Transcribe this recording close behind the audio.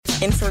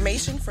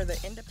Information for the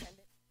independent.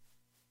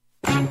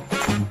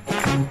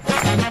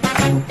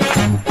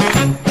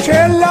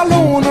 C'è la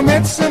luna,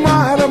 mezzo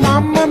mare,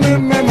 mamma mia,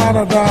 mi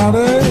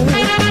maradare.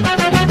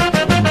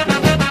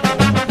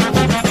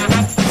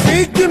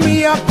 Figli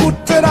mia,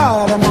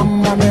 cutterare,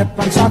 mamma mia,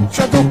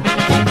 pensaccia tu.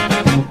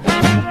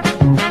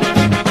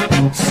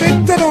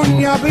 Se te non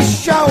ne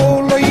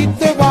pisciaolo, io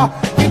te va,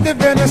 io te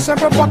viene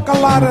sempre a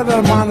baccalare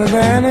del mare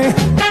bene.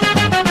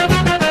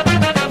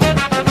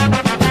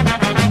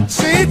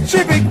 Se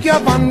ci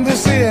picchia quando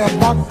si è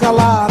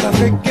baccalare,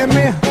 picchia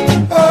me.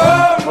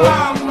 Oh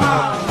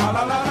mamma!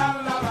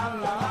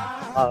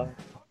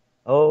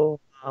 Oh,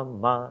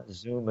 mama,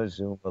 zuma,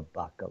 zuma,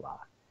 bacala.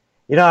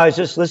 You know, I was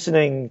just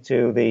listening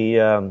to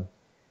the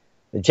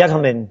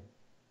gentleman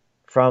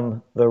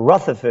from the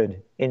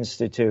Rutherford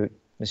Institute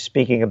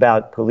speaking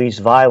about police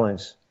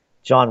violence,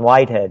 John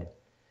Whitehead.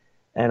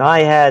 And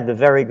I had the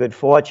very good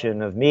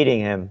fortune of meeting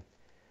him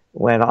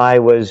when I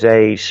was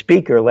a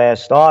speaker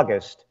last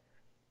August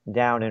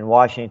down in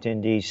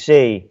Washington,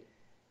 D.C.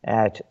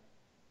 at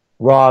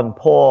Ron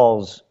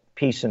Paul's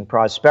Peace and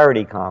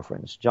Prosperity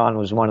Conference. John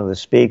was one of the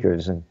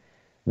speakers, and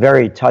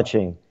very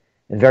touching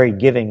and very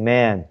giving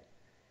man.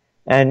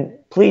 And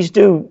please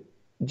do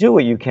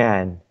what you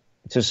can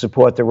to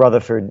support the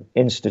Rutherford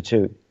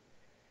Institute,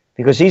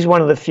 because he's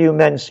one of the few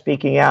men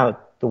speaking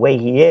out the way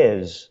he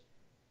is.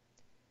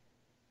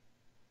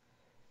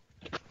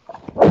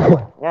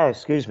 Yeah,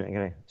 excuse me, I'm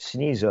going to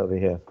sneeze over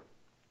here.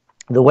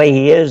 The way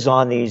he is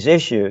on these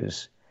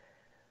issues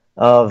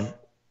of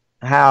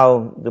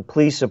how the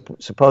police are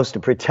supposed to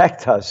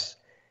protect us,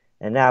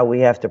 and now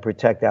we have to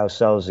protect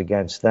ourselves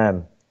against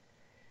them.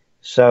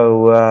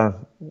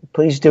 So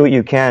please do what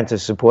you can to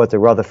support the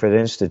Rutherford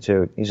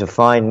Institute. He's a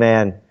fine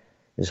man.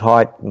 His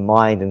heart,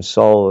 mind, and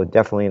soul are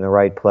definitely in the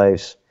right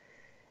place.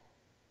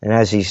 And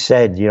as he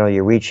said, you know,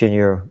 you reach in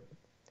your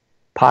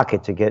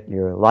pocket to get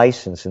your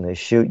license and they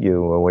shoot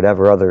you, or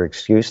whatever other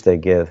excuse they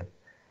give.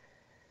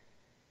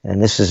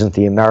 And this isn't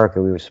the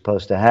America we were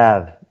supposed to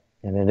have,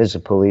 and it is a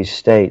police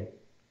state.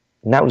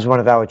 And that was one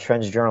of our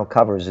Trends Journal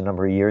covers a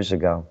number of years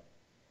ago,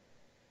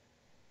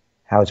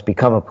 how it's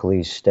become a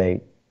police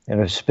state.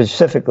 And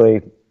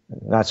specifically,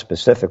 not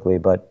specifically,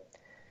 but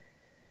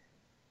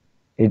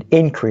it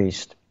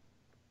increased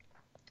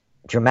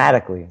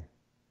dramatically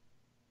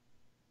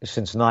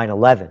since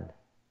 9/11.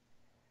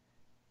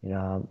 You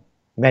know,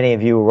 many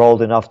of you were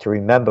old enough to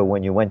remember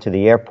when you went to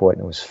the airport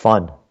and it was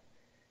fun.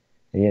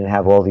 You didn't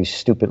have all these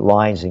stupid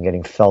lines and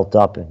getting felt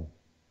up and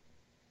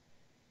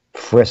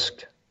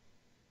frisked.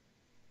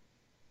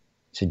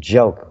 It's a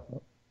joke.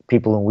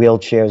 People in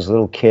wheelchairs,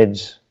 little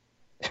kids.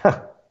 I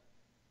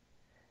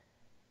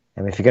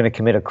mean, if you're going to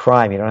commit a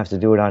crime, you don't have to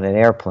do it on an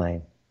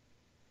airplane.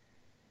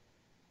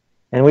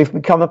 And we've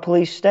become a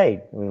police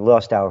state. We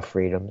lost our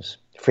freedoms.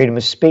 Freedom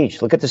of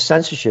speech. Look at the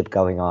censorship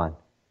going on.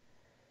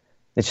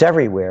 It's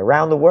everywhere,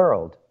 around the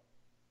world.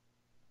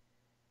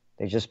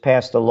 They just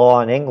passed a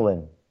law in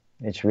England.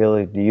 It's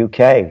really the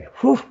UK.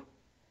 Whew.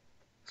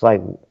 It's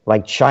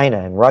like China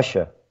and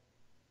Russia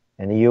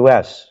and the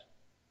US.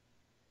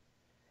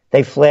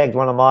 They flagged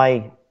one of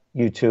my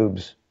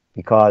YouTubes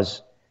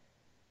because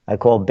I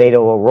called Beto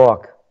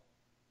O'Rourke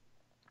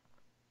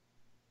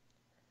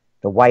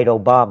the white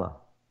Obama.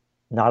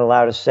 Not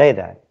allowed to say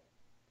that.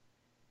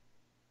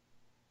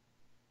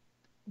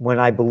 When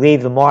I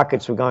believed the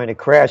markets were going to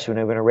crash, when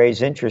they were going to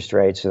raise interest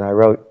rates, and I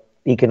wrote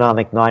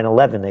Economic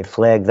 9/11, they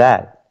flagged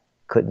that.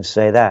 Couldn't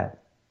say that.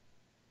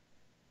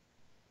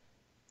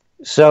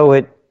 So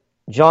what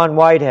John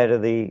Whitehead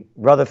of the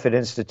Rutherford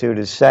Institute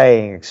is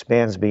saying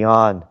expands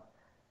beyond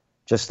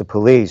just the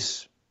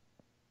police.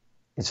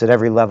 It's at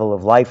every level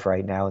of life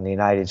right now in the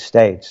United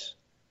States.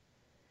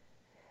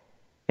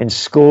 In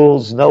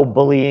schools, no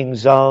bullying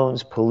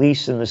zones,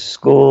 police in the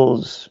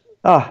schools.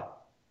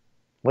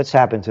 What's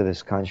happened to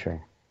this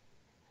country?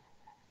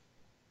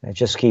 It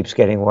just keeps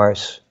getting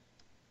worse.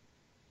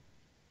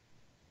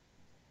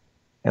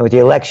 And with the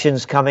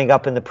elections coming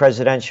up in the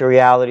presidential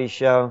reality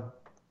show,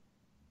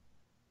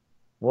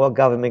 more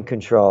government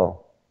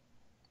control.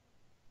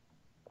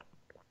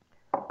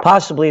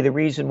 Possibly the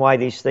reason why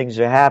these things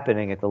are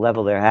happening at the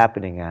level they're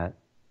happening at,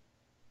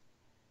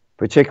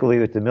 particularly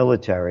with the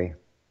military,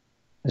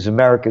 is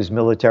America's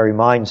military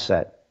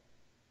mindset.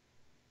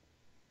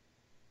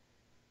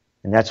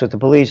 And that's what the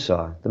police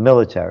are, the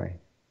military.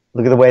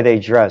 Look at the way they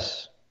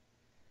dress.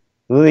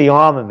 Look at the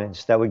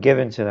armaments that were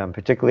given to them,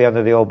 particularly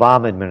under the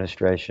Obama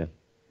administration.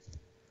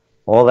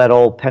 All that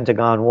old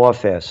Pentagon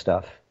warfare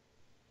stuff.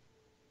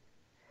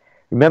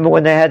 Remember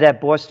when they had that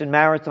Boston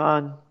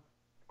Marathon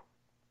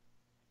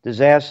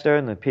disaster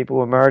and the people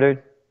were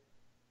murdered?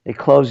 They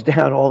closed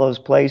down all those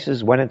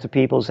places, went into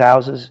people's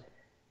houses.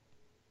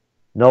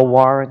 No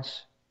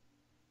warrants.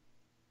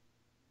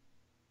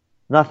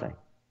 Nothing.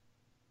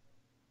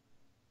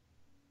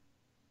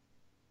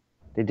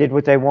 They did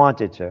what they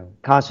wanted to.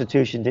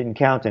 Constitution didn't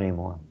count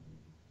anymore.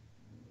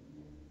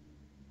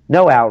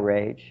 No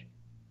outrage.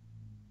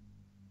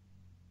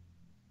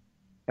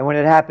 And when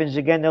it happens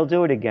again, they'll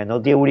do it again. They'll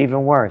deal with it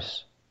even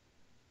worse.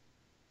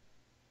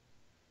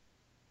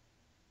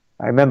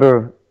 I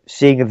remember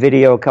seeing a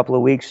video a couple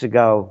of weeks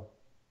ago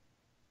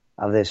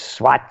of this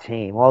SWAT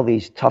team, all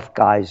these tough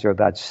guys, there are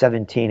about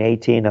 17,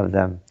 18 of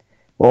them,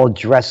 all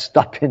dressed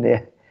up in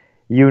their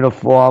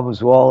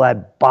uniforms, all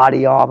had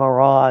body armor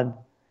on.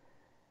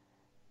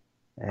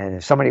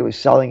 And somebody was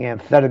selling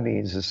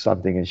amphetamines or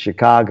something in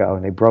Chicago,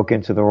 and they broke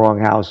into the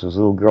wrong house. It was a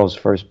little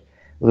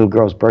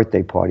girl's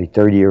birthday party,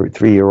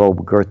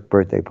 3-year-old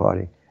birthday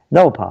party.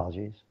 No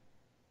apologies.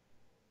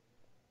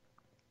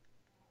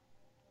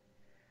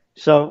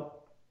 So,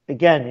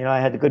 again, I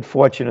had the good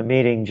fortune of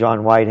meeting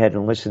John Whitehead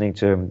and listening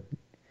to him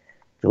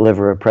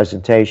deliver a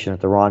presentation at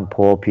the Ron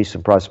Paul Peace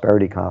and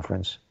Prosperity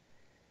Conference.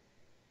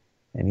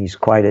 And he's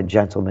quite a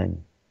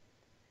gentleman.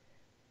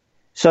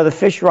 So the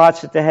fish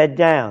rots at the head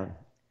down.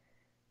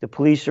 The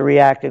police are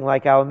reacting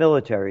like our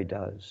military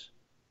does.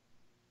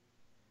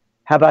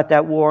 How about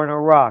that war in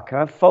Iraq,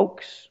 huh,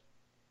 folks?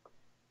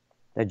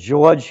 That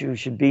George, who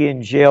should be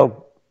in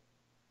jail,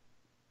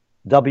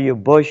 W.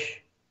 Bush,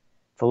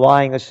 for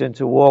lying us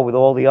into war with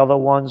all the other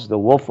ones, the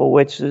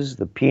Wolfowitzes,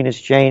 the Penis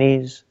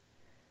Cheneys,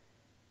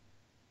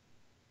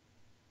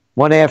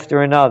 one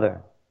after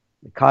another.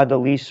 The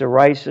Condoleezza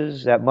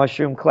Rices, that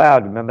mushroom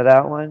cloud, remember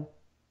that one?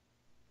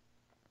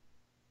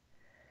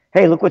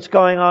 Hey, look what's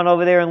going on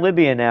over there in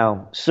Libya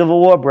now. Civil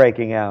war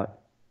breaking out.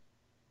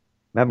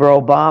 Remember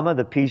Obama,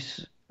 the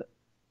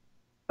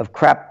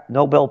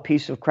Nobel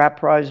Peace of Crap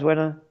Prize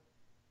winner,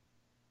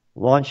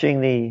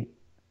 launching the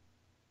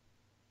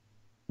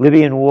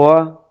Libyan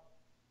war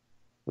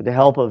with the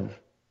help of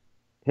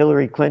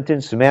Hillary Clinton,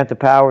 Samantha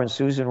Power, and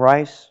Susan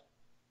Rice?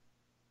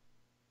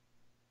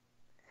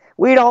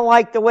 We don't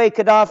like the way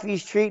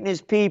Gaddafi's treating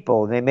his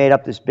people. And they made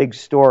up this big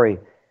story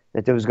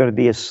that there was going to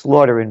be a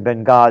slaughter in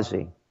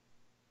Benghazi.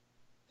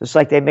 Just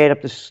like they made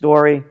up the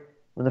story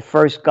when the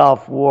first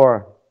Gulf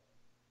War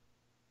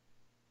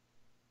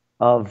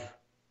of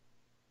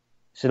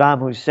Saddam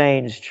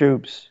Hussein's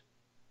troops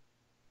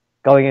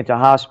going into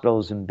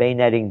hospitals and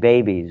bayoneting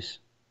babies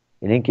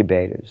in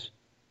incubators.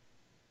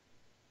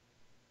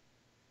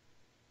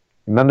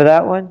 Remember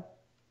that one?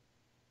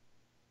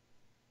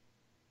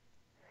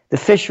 The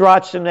fish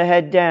rots from the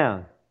head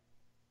down.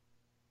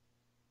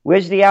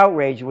 Where's the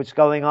outrage of what's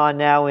going on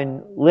now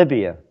in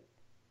Libya? It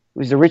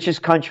was the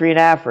richest country in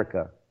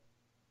Africa.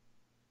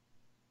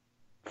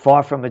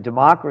 Far from a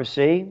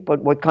democracy, but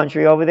what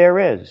country over there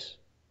is?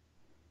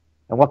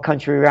 And what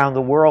country around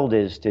the world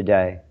is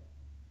today?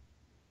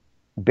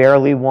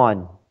 Barely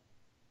one.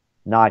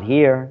 Not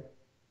here.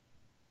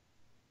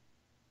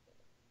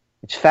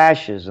 It's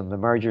fascism, the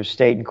merger of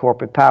state and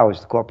corporate powers.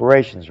 The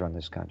corporations run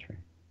this country.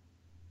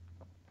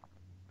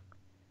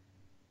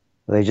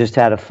 They just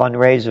had a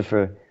fundraiser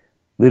for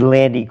little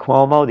Andy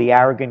Cuomo, the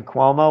arrogant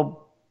Cuomo,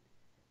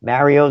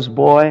 Mario's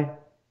boy,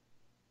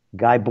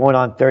 guy born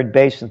on third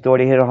base and thought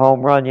he hit a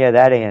home run. Yeah,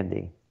 that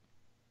Andy.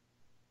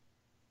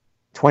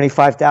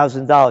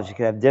 $25,000, you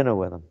could have dinner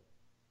with him.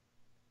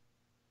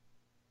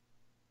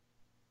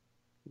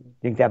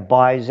 Think that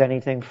buys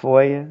anything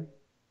for you?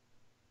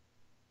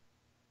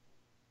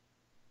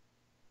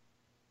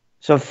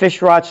 So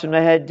fish rots from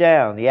the head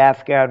down. The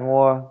Afghan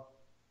war,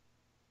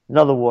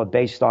 another war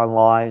based on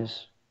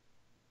lies,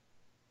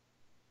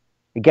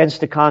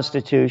 against the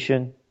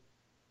Constitution.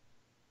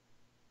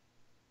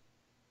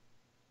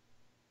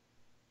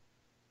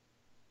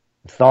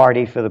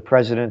 Authority for the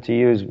president to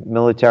use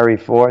military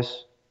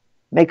force.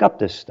 Make up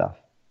this stuff.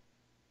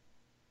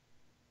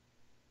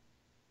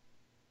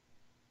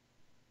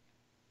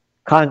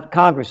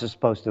 Congress is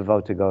supposed to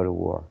vote to go to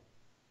war.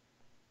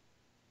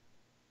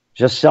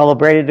 Just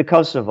celebrated the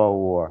Kosovo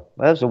War.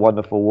 Well, that was a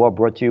wonderful war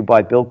brought to you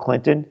by Bill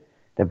Clinton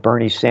that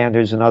Bernie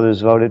Sanders and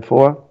others voted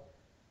for.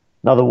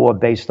 Another war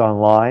based on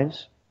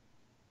lies.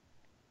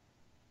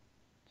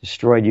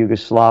 Destroyed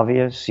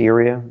Yugoslavia,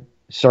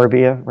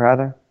 Serbia,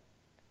 rather.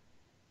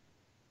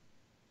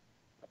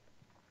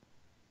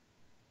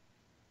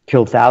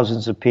 Killed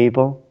thousands of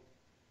people.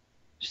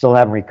 Still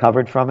haven't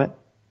recovered from it.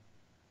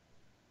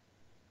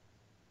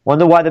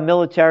 Wonder why the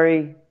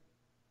military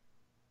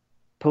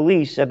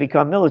police have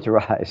become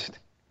militarized.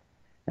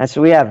 That's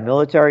what we have,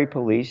 military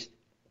police.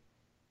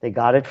 They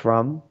got it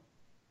from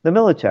the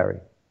military.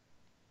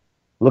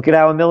 Look at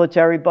our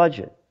military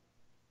budget.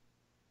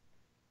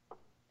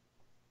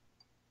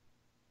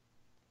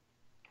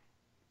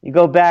 You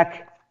go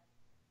back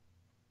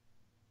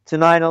to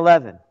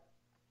 9/11,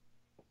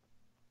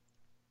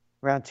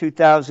 around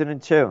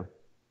 2002.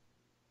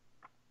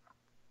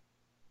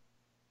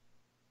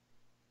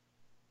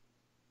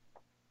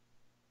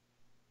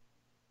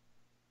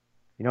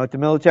 You know what the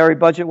military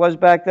budget was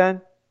back then?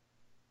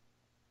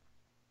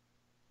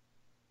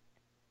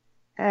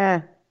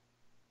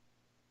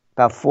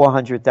 About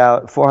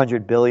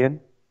 $400 billion.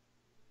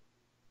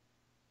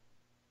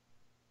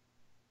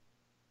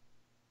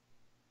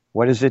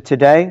 What is it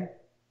today?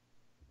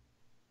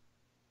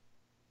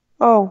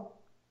 Oh,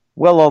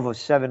 well over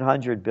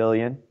 $700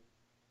 billion.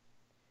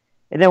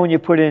 And then when you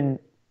put in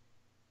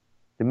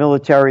the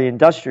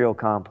military-industrial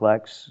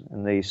complex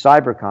and the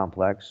cyber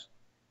complex,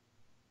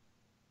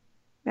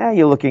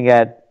 you're looking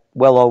at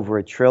well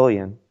over $1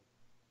 trillion.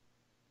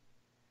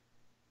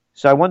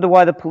 So I wonder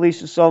why the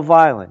police are so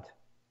violent.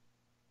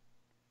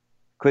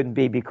 Couldn't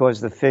be because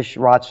the fish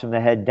rots from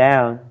the head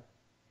down.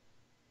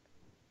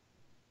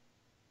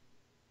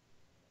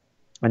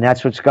 And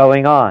that's what's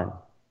going on.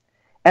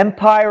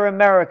 Empire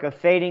America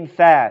fading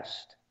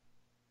fast.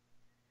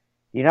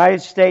 The United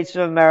States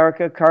of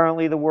America,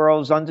 currently the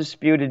world's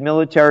undisputed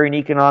military and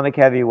economic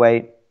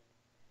heavyweight,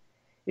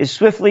 is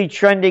swiftly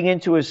trending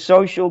into a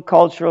social,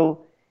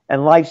 cultural,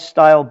 and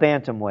lifestyle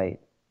bantamweight.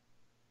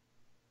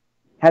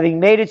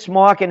 Having made its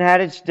mark and had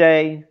its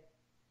day,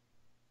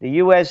 the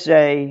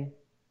USA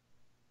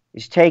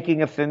is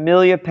taking a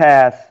familiar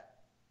path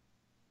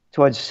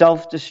towards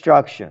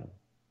self-destruction,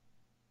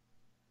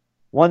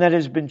 one that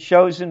has been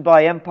chosen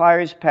by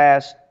empires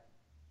past,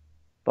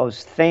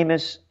 both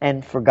famous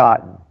and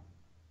forgotten.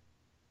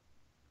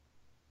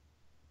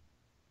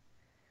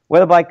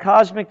 Whether by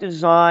cosmic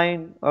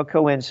design or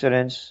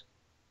coincidence,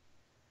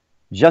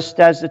 just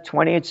as the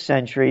 20th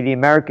century, the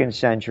American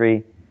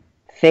century,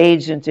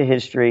 fades into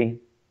history,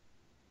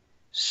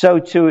 so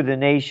too the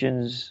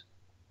nation's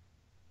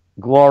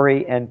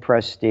glory and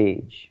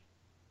prestige.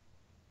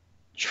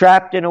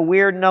 Trapped in a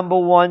weird number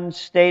one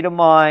state of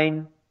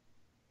mind,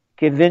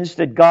 convinced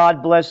that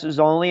God blesses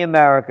only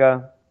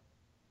America,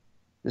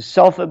 the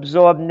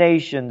self-absorbed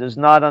nation does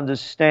not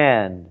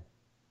understand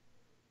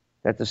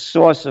that the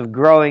source of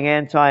growing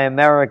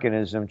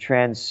anti-Americanism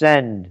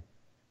transcend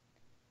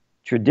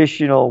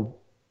traditional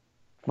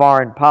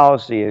foreign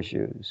policy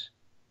issues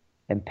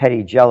and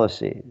petty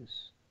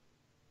jealousies.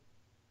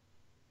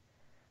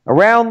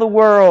 Around the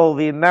world,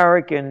 the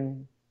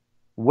American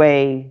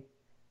way,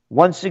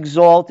 once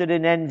exalted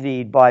and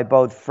envied by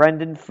both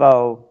friend and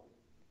foe,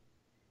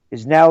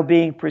 is now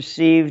being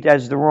perceived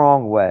as the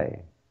wrong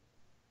way.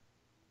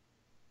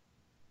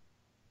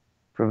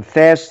 From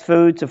fast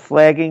food to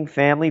flagging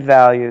family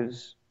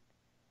values,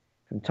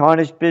 from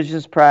tarnished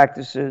business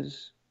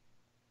practices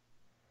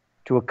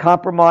to a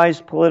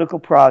compromised political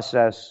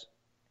process,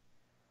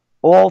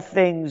 all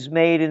things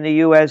made in the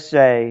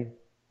USA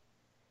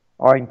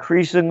are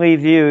increasingly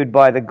viewed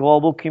by the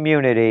global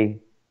community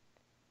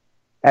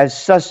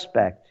as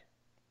suspect,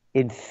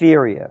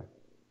 inferior,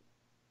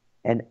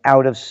 and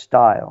out of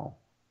style.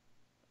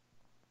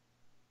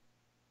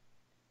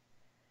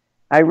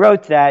 I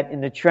wrote that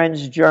in the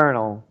Trends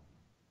Journal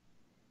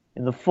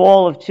in the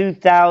fall of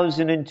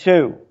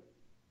 2002.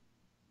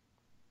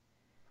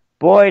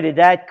 Boy, did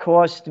that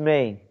cost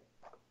me.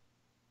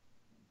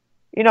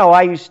 You know,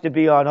 I used to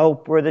be on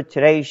Oprah, the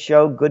Today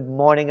Show, Good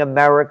Morning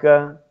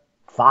America,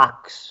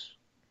 Fox,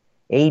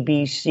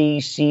 ABC,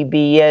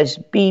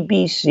 CBS,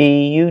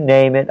 BBC, you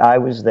name it, I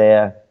was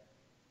there.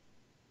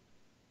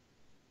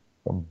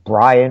 From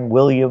Brian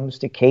Williams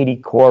to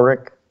Katie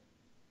Couric.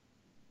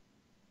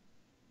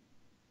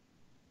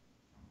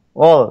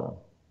 All of them.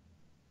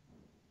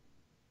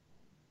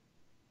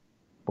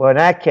 When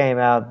that came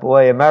out,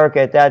 boy, America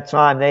at that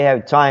time, they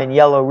had tying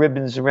yellow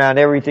ribbons around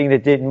everything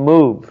that didn't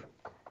move.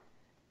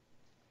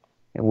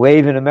 And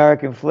waving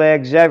American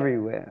flags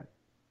everywhere.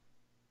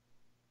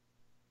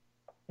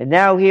 And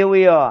now here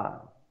we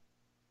are.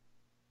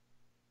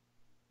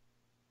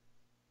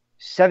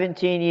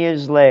 17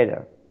 years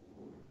later.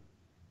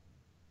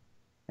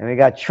 And we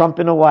got Trump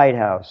in the White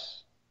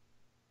House.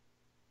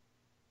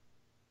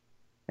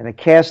 And a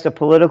cast of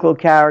political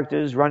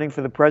characters running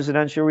for the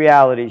presidential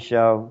reality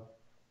show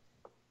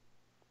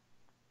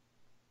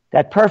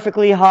that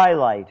perfectly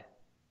highlight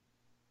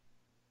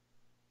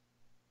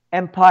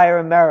Empire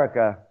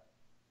America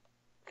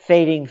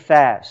fading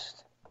fast.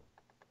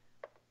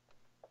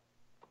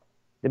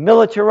 The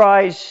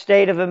militarized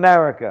state of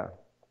America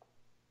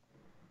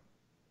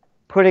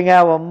putting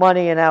our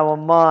money and our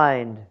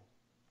mind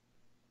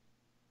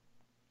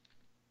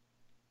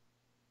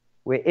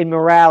where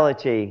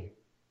immorality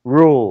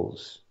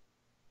rules.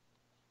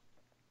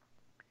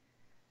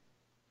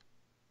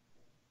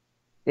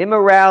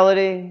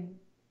 Immorality,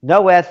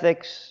 no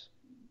ethics,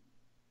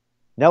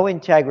 no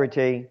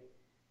integrity.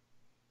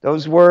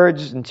 Those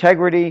words,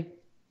 integrity,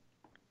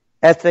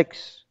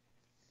 ethics,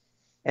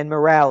 and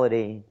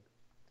morality,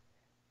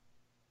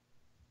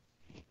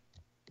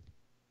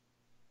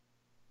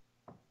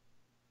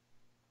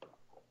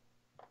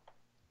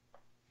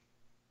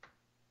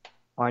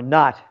 are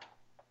not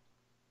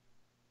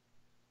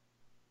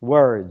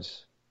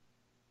words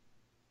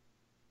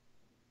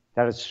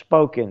that are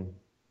spoken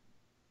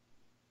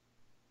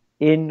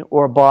in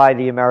or by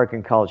the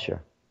American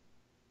culture.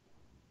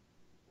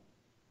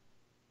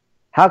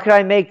 How can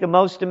I make the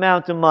most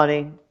amount of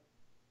money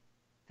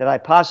that I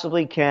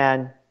possibly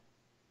can,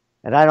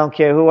 and I don't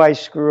care who I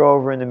screw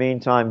over in the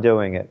meantime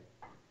doing it?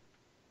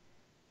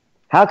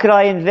 How could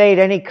I invade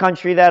any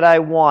country that I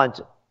want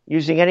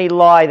using any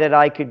lie that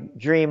I could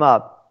dream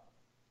up?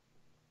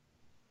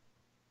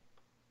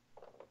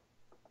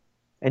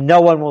 And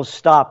no one will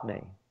stop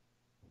me.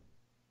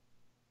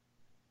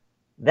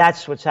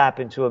 That's what's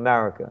happened to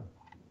America.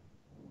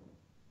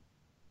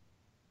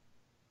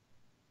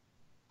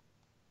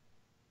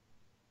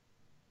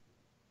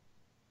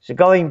 So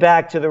going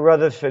back to the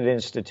Rutherford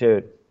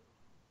Institute,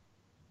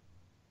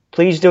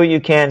 please do what you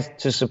can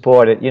to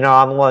support it. You know,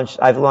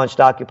 I've launched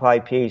Occupy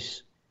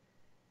Peace,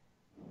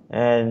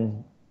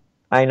 and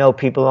I know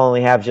people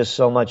only have just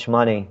so much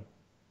money.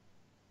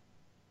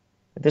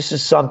 This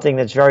is something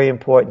that's very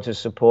important to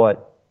support.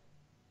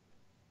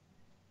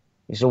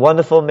 He's a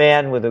wonderful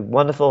man with a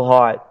wonderful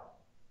heart,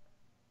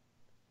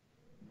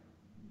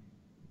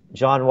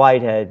 John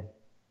Whitehead.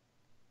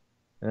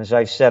 And as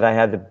I've said, I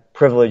had the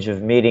privilege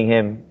of meeting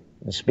him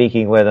and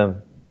speaking with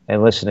him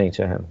and listening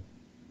to him.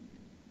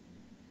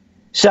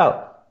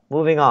 So,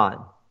 moving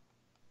on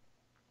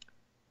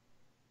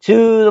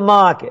to the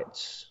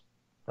markets.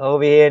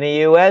 Over here in the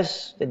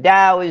U.S., the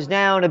Dow is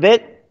down a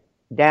bit,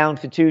 down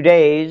for 2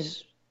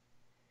 days.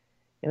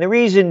 And the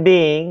reason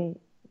being,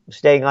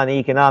 staying on the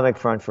economic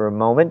front for a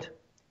moment,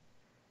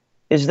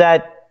 is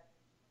that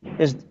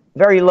there's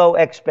very low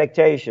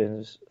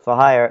expectations for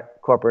higher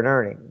corporate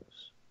earnings.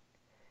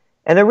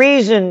 And the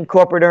reason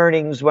corporate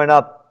earnings went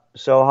up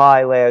so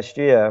high last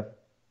year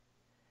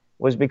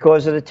was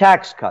because of the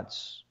tax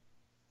cuts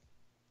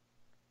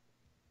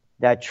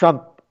that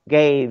Trump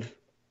gave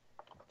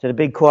to the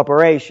big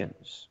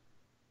corporations,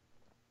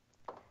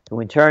 who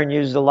in turn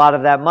used a lot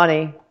of that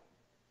money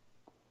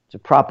to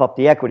prop up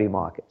the equity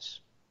markets.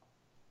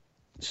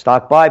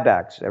 Stock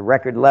buybacks at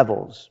record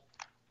levels.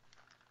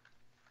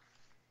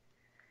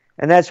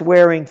 And that's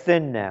wearing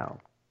thin now.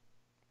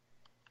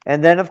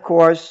 And then, of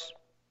course,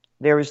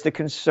 there is the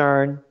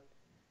concern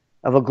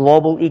of a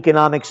global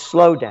economic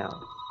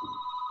slowdown.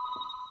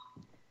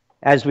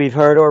 As we've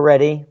heard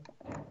already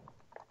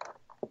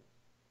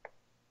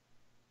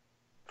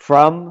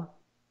from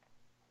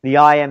the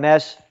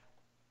IMF,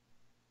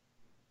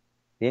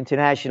 the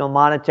International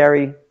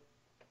Monetary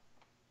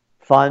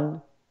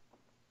Fund,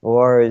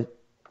 or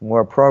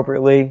more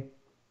appropriately,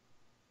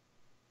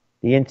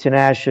 the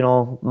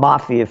International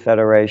Mafia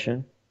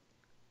Federation.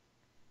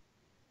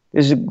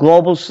 There's a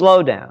global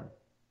slowdown.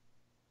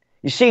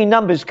 You see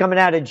numbers coming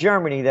out of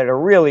Germany that are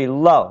really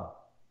low.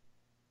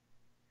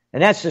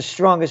 And that's the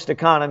strongest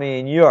economy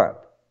in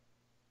Europe,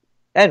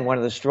 and one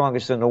of the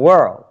strongest in the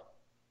world.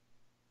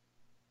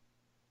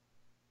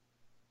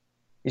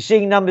 You're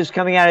seeing numbers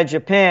coming out of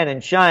Japan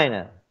and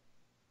China,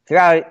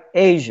 throughout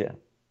Asia.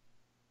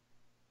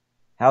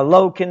 How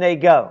low can they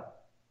go?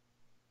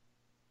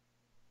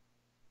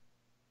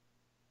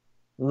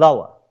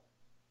 Lower.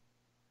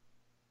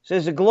 So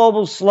there's a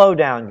global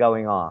slowdown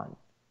going on.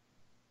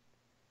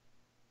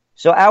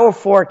 So our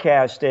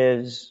forecast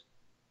is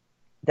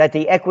that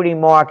the equity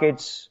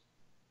markets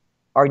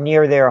are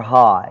near their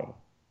high.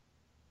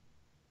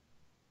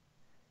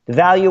 The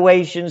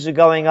valuations are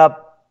going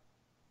up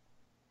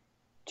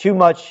too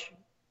much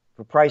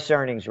for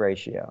price-earnings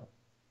ratio.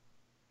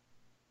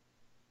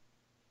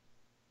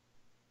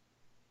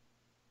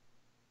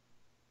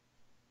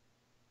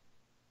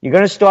 You're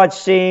going to start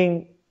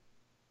seeing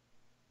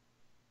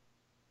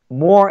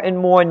more and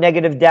more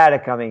negative data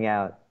coming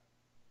out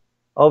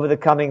over the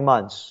coming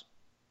months.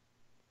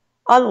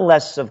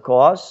 Unless, of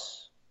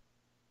course,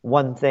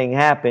 one thing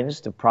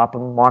happens to prop the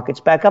markets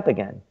back up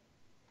again.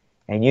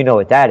 And you know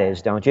what that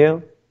is, don't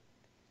you?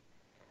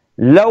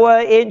 Lower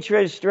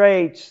interest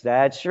rates.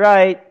 That's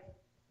right.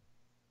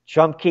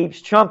 Trump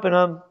keeps trumping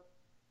them.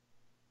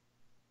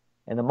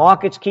 And the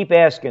markets keep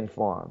asking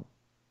for them.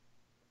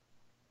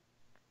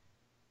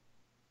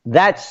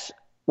 That's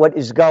what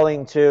is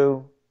going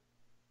to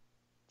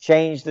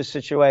change the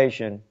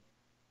situation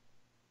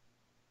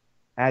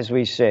as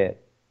we see it.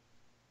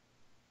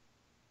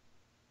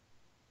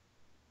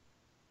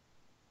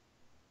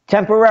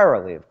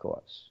 Temporarily, of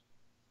course.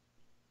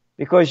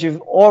 Because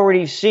you've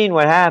already seen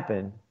what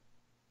happened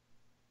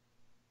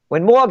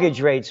when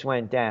mortgage rates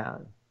went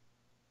down.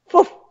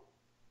 Poof!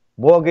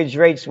 Mortgage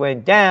rates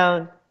went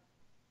down,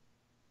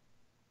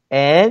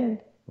 and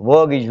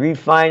mortgage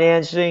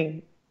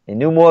refinancing and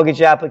new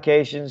mortgage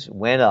applications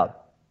went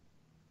up.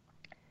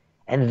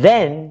 And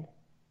then,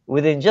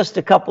 within just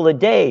a couple of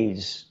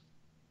days,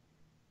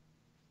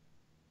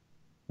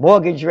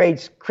 mortgage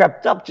rates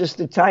crept up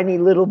just a tiny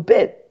little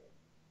bit.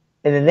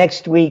 And the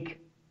next week,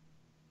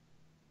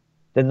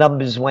 the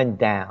numbers went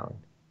down.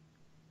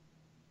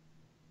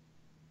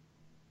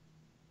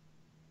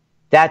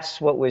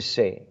 That's what we're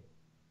seeing.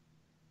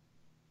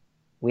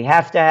 We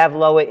have to have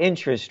lower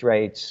interest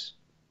rates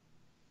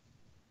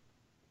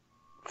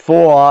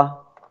for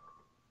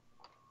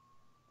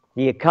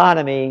the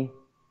economy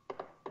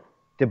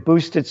to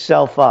boost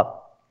itself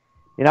up.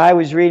 You know, I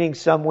was reading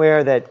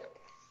somewhere that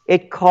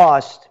it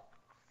cost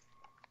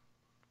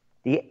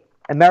the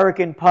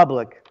American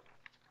public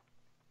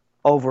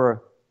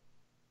over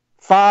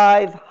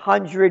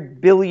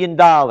 $500 billion.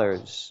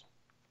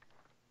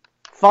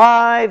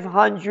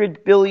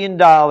 $500 billion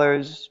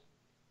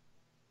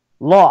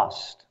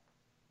lost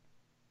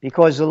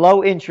because of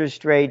low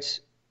interest rates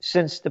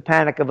since the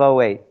panic of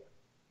 '08.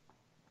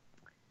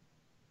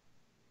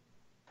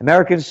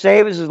 American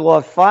savers have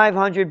lost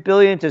 $500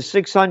 billion to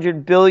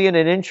 $600 billion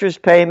in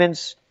interest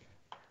payments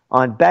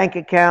on bank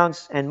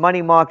accounts and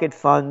money market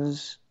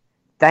funds,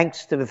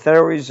 thanks to the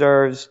Federal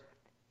Reserve's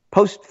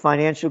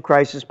post-financial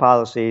crisis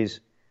policies,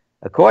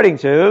 according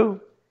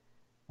to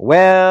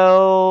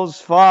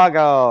Wells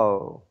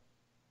Fargo.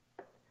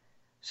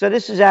 So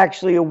this is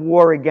actually a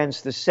war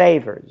against the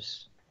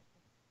savers.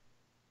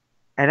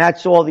 And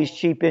that's all these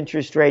cheap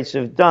interest rates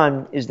have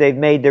done, is they've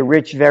made the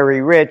rich very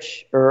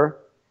richer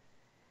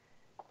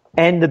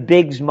and the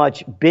bigs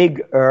much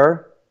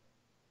bigger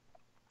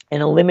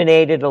and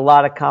eliminated a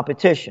lot of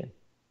competition.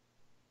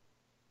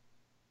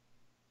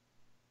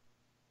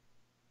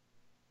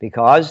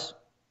 Because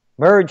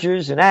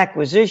mergers and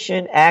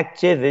acquisition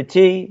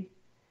activity.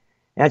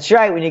 That's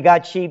right, when you got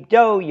cheap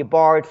dough, you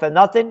borrow it for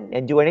nothing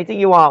and do anything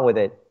you want with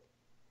it.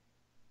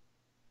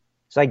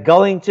 It's like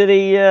going to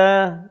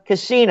the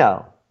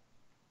casino.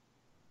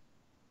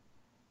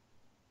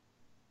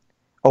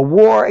 A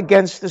war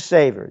against the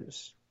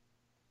savers.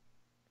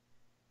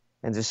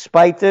 And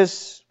despite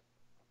this,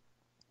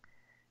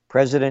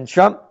 President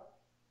Trump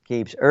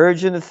keeps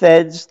urging the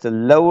feds to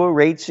lower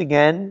rates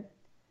again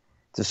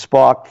to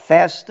spark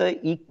faster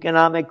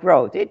economic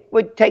growth. It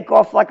would take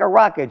off like a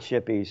rocket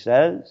ship, he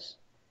says.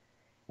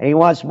 And he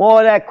wants more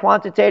of that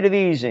quantitative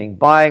easing,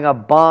 buying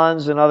up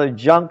bonds and other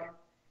junk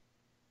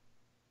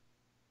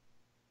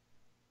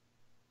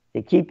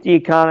to keep the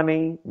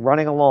economy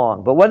running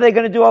along. But what are they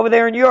going to do over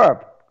there in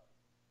Europe?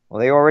 Well,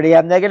 they already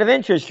have negative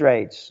interest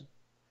rates.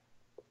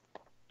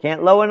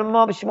 Can't lower them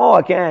much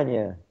more, can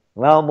you?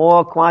 Well,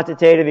 more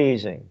quantitative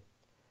easing.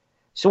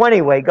 So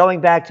anyway,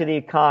 going back to the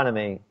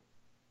economy,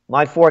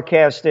 my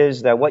forecast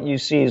is that what you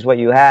see is what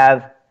you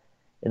have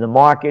in the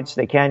markets.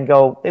 They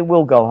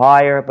will go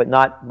higher, but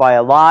not by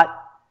a lot.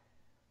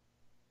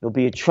 There'll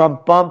be a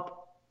Trump bump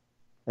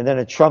and then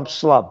a Trump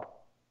slump.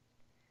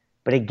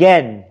 But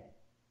again,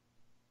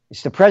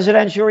 it's the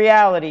presidential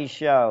reality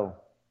show.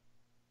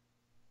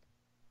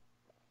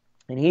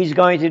 And he's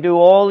going to do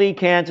all he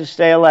can to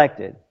stay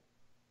elected.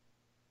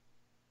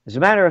 As a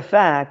matter of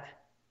fact,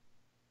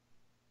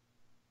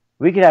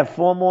 we could have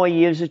 4 more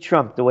years of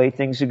Trump the way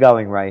things are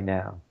going right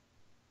now.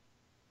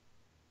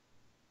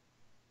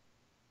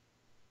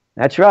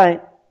 That's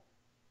right.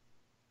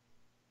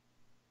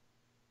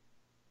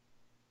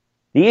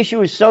 The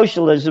issue of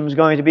socialism is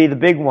going to be the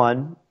big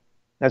one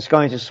that's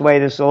going to sway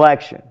this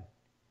election.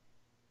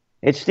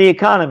 It's the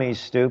economy,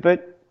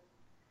 stupid.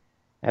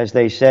 As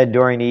they said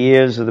during the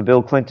years of the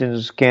Bill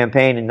Clinton's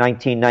campaign in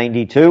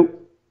 1992.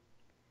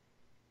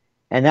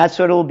 And that's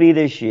what it will be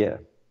this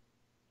year.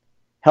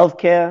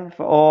 Healthcare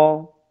for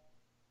all,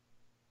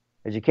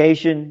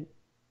 education,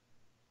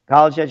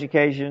 college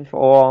education for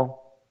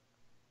all.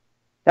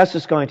 That's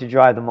what's going to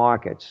drive the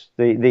markets,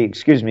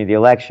 the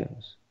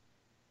elections.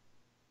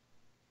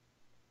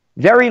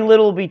 Very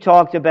little will be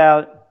talked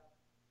about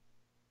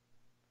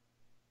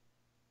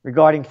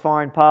regarding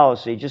foreign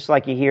policy, just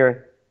like you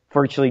hear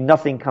virtually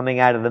nothing coming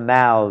out of the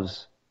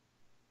mouths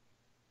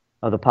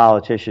of the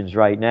politicians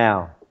right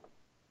now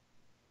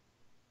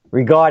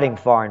regarding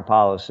foreign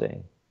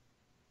policy.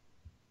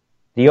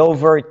 The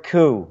overt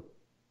coup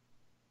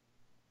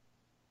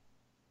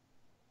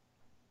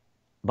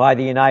by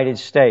the United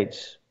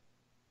States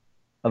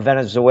of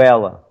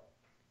Venezuela.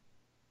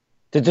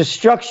 The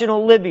destruction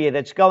of Libya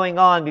that's going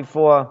on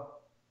before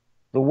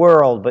the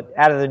world, but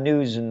out of the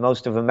news in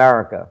most of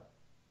America.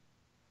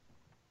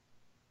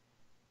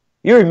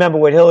 You remember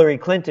what Hillary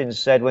Clinton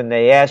said when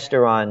they asked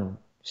her on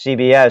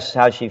CBS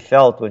how she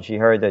felt when she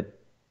heard that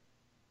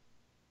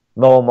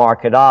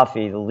Muammar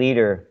Gaddafi, the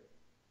leader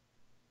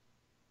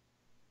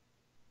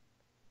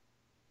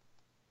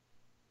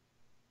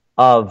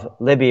of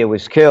Libya,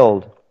 was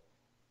killed.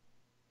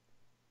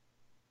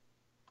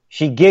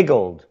 She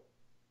giggled.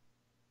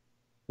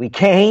 We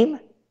came,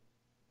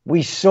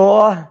 we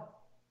saw,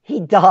 he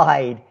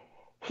died.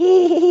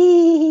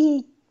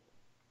 He.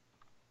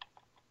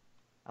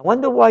 I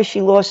wonder why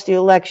she lost the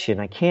election.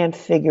 I can't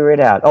figure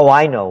it out. Oh,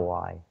 I know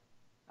why.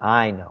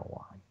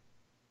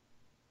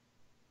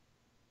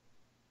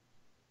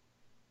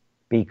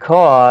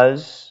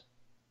 Because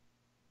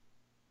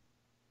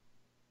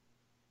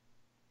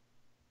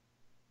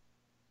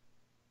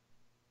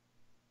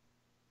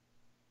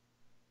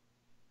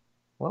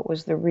what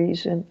was the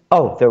reason?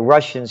 Oh, the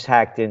Russians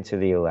hacked into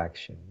the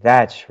election.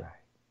 That's right.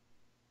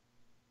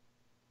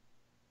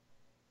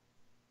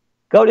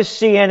 Go to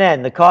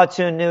CNN, the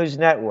Cartoon News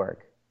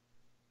Network.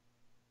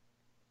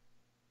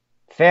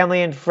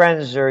 Family and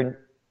friends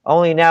are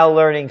only now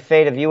learning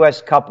fate of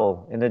U.S.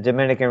 couple in the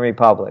Dominican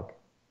Republic.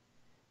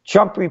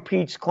 Trump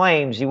repeats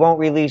claims he won't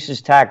release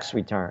his tax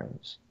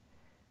returns.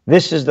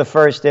 This is the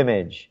first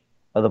image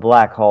of the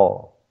black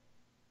hole.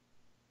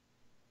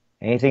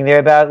 Anything there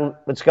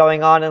about what's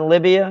going on in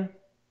Libya?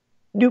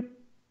 Nope.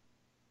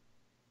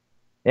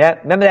 Yeah,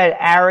 remember that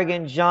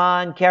arrogant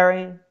John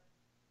Kerry?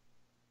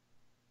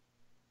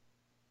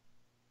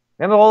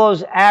 Remember all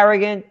those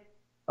arrogant,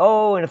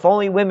 and if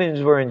only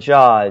women were in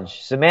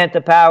charge.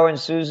 Samantha Power and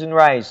Susan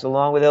Rice,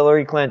 along with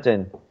Hillary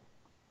Clinton,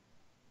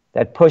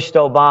 that pushed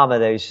Obama,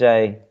 they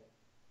say,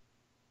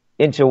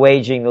 into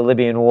waging the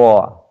Libyan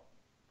war.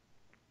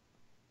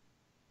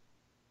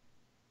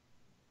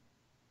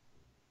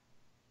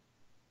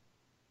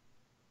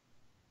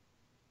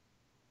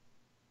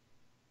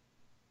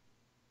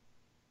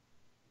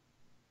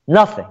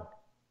 Nothing.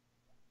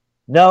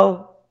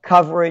 no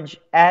coverage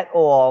at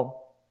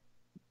all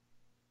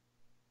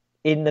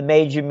in the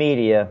major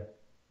media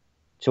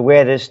to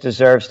where this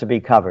deserves to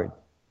be covered.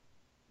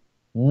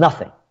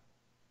 Nothing.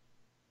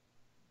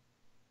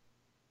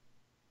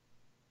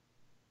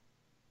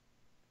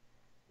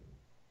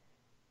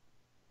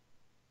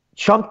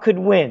 Trump could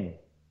win.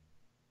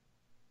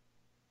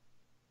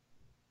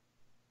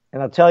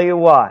 And I'll tell you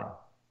why.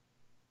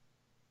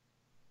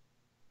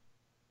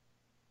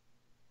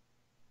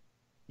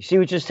 You see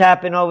what just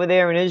happened over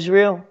there in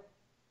Israel?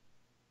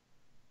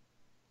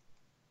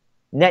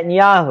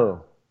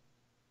 Netanyahu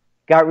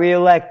got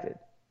reelected.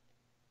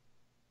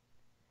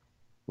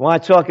 You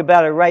want to talk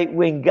about a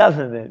right-wing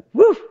government?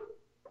 Woo!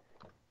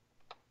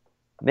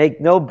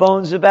 Make no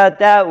bones about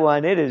that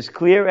one. It is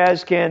clear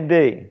as can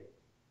be.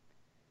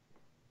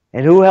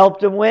 And who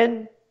helped him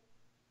win?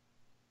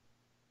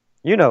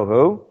 You know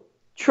who.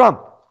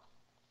 Trump.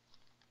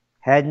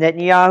 Had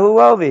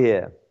Netanyahu over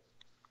here.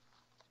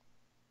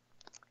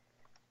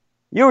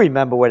 You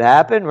remember what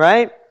happened,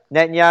 right?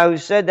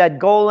 Netanyahu said that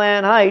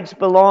Golan Heights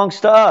belongs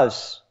to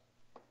us.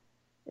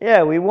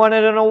 Yeah, we won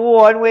it in a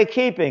war and we're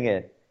keeping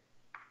it.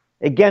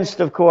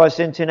 Against, of course,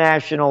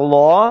 international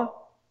law.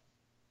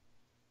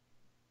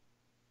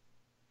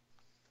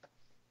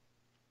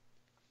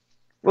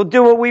 We'll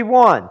do what we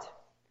want.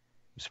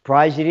 I'm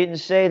surprised you didn't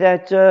say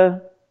that.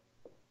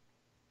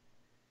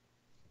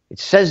 It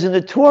says in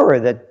the Torah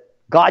that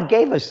God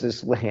gave us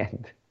this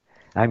land.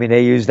 I mean,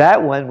 they used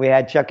that one. We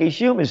had Chucky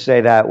Schumer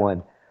say that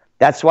one.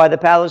 That's why the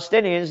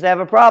Palestinians have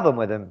a problem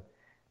with him.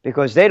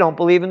 Because they don't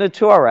believe in the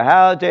Torah.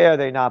 How dare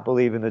they not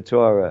believe in the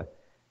Torah?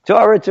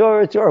 Torah,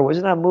 Torah, Torah.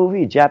 Wasn't that a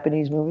movie, a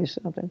Japanese movie or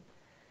something?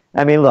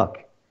 I mean,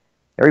 look.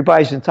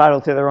 Everybody's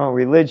entitled to their own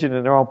religion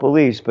and their own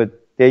beliefs, but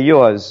they're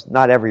yours,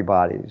 not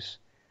everybody's.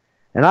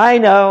 And I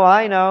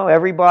know,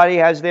 everybody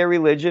has their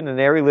religion, and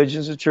their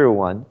religion's a true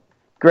one.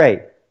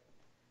 Great.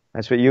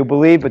 That's what you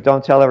believe, but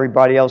don't tell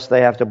everybody else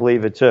they have to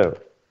believe it too.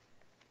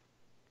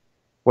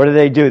 What did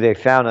they do? They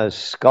found a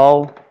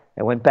skull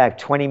that went back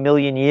 20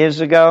 million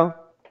years ago,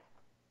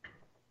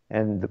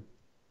 and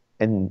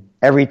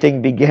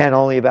everything began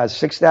only about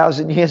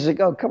 6,000 years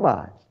ago? Come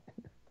on.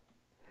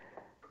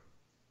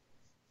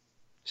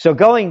 So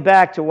going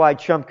back to why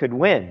Trump could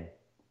win,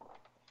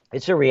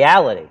 it's a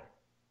reality.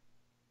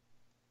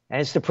 And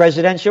it's the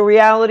presidential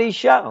reality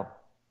show.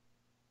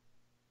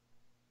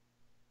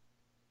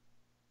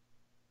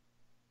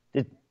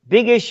 The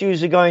big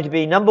issues are going to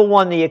be, number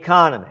one, the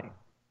economy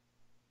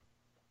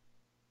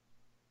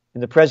in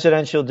the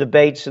presidential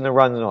debates and the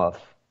runoff.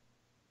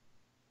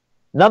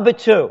 Number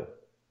two,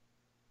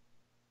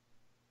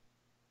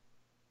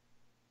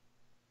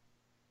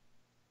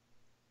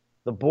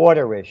 the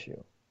border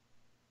issue.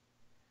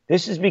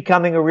 This is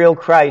becoming a real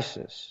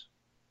crisis.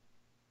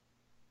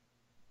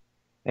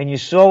 And you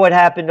saw what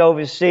happened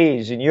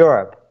overseas in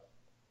Europe,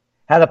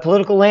 how the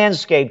political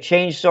landscape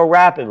changed so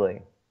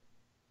rapidly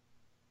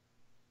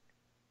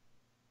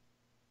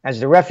as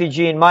the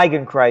refugee and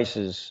migrant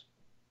crisis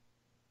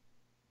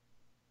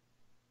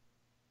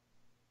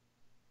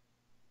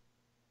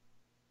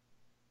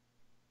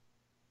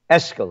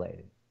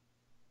escalated.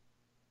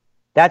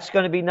 That's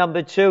going to be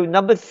number two.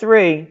 Number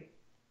three,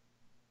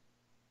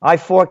 I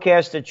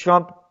forecast that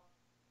Trump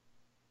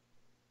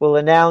will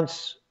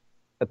announce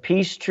a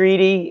peace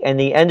treaty and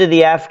the end of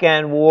the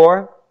Afghan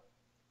war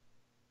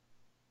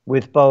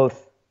with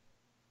both,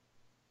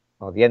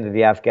 the end of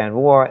the Afghan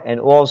war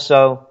and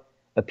also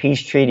a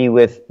peace treaty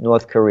with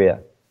North Korea.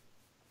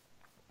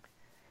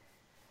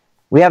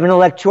 We have an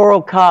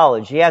electoral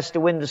college. He has to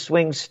win the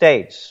swing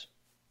states.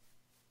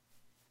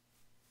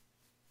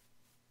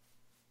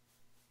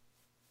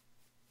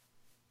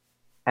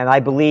 And I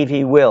believe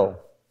he will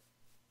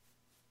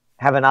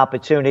have an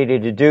opportunity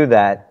to do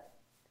that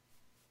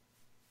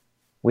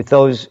with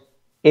those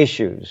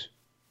issues.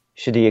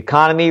 Should the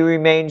economy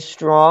remain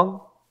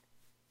strong?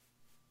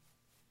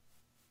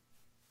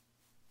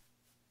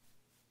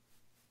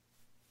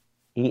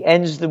 He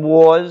ends the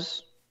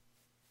wars,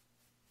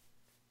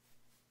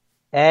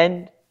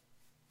 and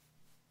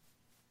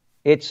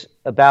it's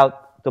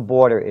about the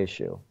border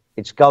issue.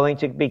 It's going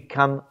to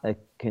become a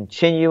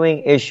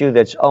continuing issue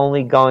that's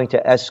only going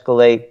to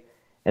escalate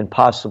and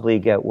possibly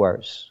get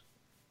worse.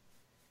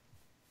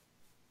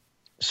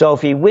 So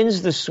if he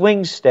wins the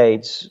swing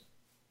states,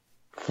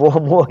 4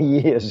 more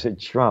years of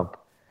Trump.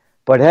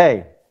 But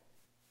hey,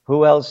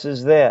 who else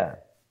is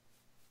there?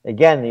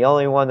 Again, the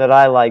only one that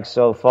I like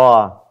so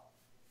far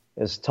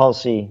is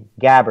Tulsi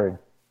Gabbard,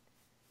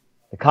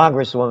 the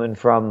congresswoman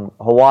from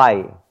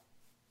Hawaii,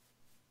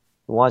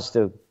 who wants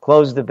to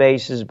close the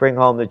bases, bring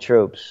home the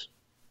troops,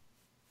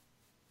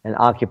 and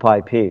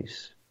occupy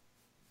peace.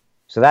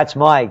 So that's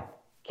my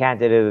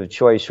candidate of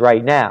choice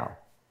right now.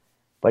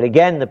 But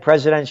again, the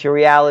presidential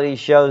reality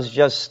shows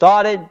just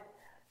started.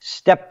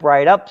 Step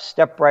right up,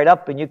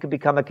 and you can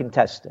become a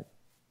contestant.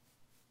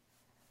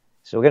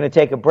 So we're going to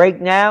take a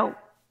break now.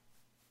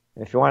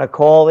 And if you want to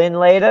call in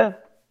later,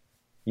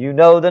 you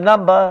know the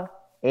number,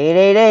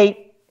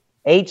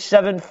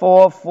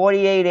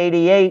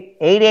 888-874-4888,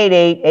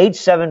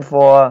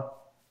 888-874-4888.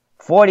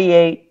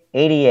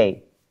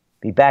 4888.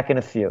 Be back in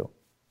a few.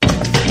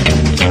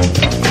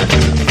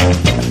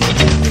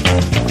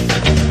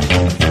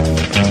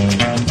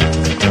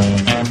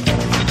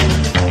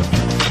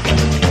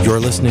 You're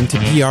listening to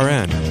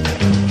PRN,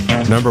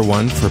 number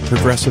one for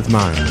progressive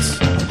minds.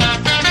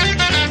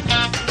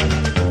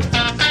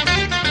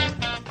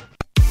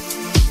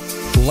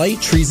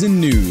 Light Treason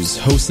News,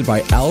 hosted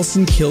by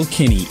Allison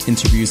Kilkinney,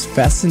 interviews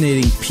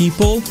fascinating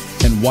people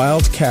and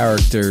wild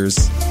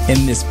characters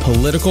in this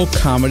political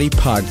comedy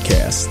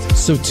podcast.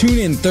 So tune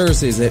in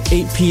Thursdays at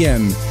 8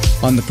 p.m.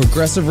 on the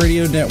Progressive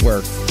Radio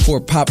Network for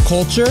pop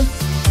culture.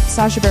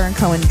 Sacha Baron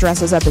Cohen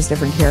dresses up as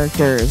different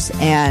characters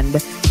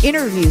and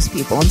interviews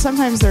people, and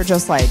sometimes they're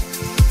just like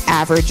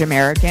average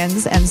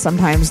Americans, and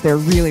sometimes they're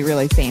really,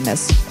 really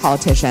famous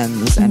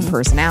politicians and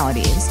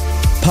personalities.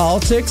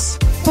 Politics.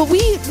 But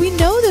we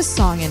know this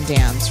song and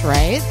dance,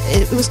 right?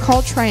 It was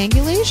called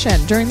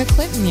Triangulation during the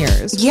Clinton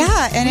years.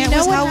 Yeah, and it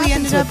was how we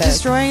ended up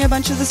destroying a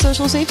bunch of the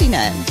social safety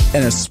net.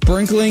 And a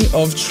sprinkling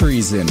of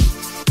treason.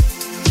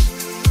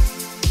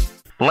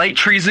 Light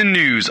Treason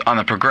News on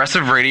the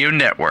Progressive Radio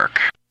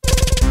Network.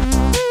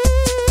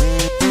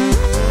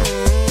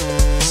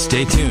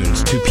 Stay tuned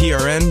to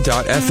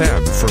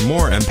prn.fm for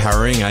more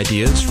empowering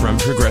ideas from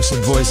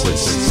Progressive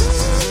Voices.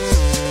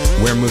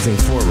 We're moving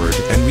forward,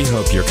 and we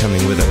hope you're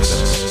coming with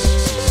us.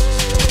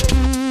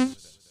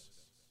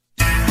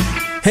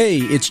 Hey,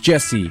 it's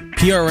Jesse,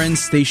 PRN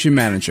station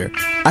manager.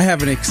 I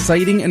have an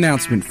exciting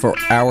announcement for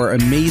our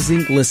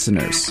amazing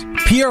listeners.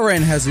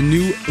 PRN has a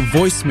new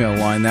voicemail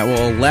line that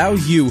will allow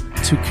you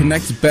to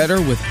connect better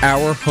with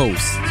our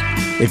hosts.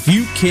 If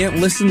you can't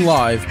listen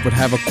live but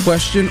have a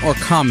question or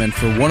comment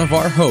for one of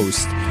our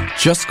hosts,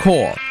 just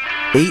call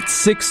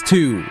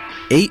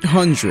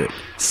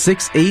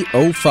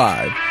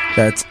 862-800-6805.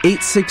 That's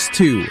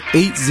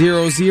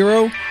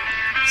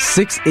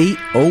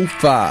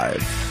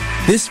 862-800-6805.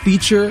 This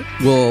feature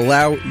will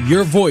allow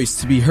your voice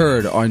to be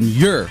heard on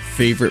your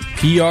favorite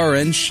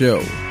PRN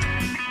show.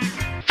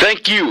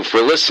 Thank you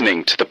for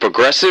listening to the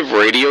Progressive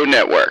Radio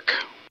Network.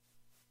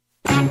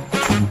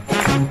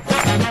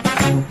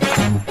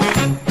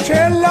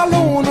 C'è la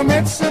luna,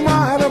 mezza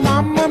mare,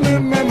 mamma mia,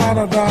 mi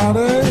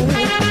maradare.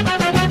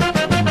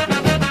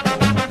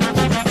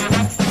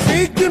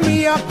 Figli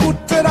mia,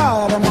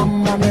 cutterare,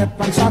 mamma mia,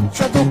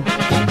 pensaccia tu.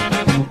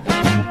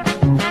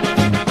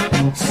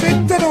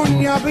 Sitte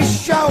d'ogna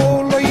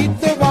pisciaolo,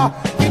 ite va,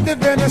 ite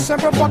viene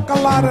sempre a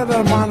baccalare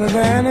del mare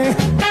bene.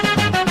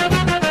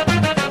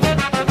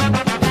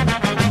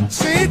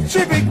 Se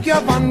ci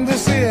picchia quando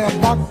si è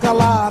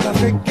baccalare,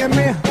 picchia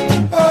me.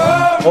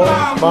 Oh,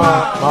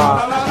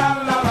 mamma.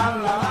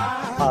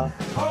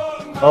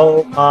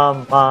 Oh,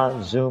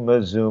 mama, zuma,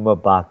 zuma,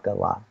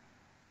 bacala.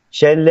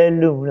 Shelle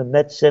luna,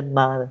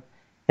 metzemana.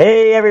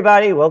 Hey,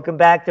 everybody. Welcome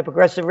back to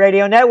Progressive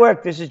Radio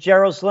Network. This is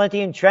Gerald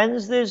Celente and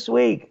Trends This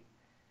Week.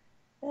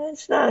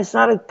 It's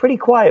not a pretty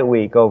quiet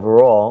week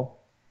overall.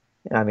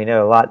 I mean, there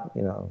are a lot,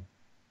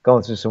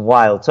 going through some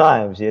wild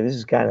times here. This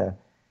is kind of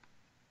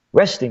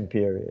resting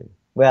period.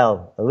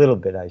 Well, a little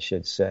bit, I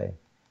should say,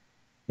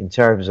 in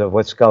terms of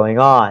what's going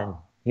on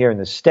here in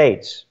the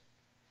States.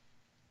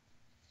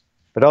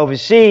 But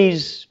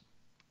overseas,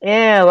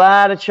 a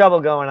lot of trouble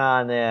going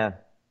on there.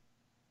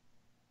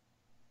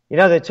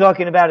 They're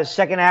talking about a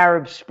second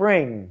Arab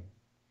Spring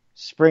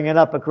springing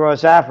up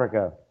across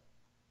Africa.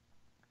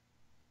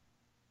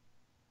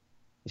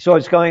 You saw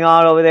what's going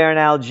on over there in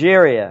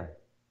Algeria.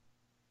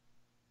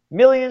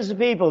 Millions of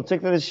people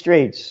took to the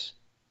streets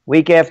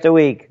week after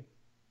week.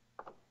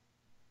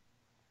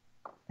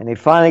 And they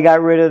finally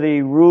got rid of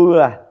the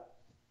ruler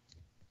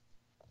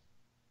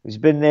who's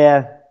been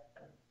there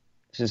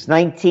since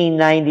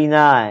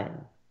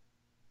 1999.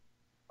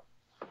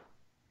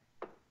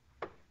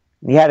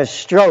 He had a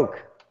stroke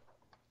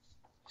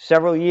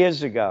several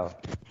years ago.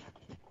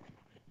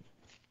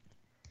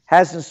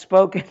 Hasn't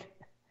spoken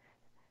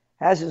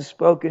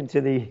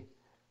to the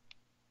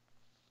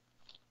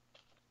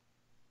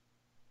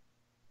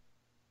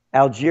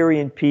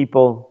Algerian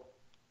people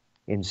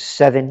in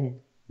 7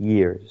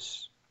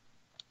 years.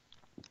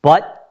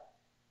 But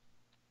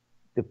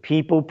the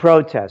people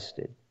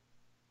protested,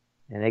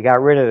 and they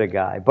got rid of the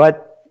guy.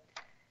 But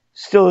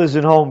still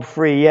isn't home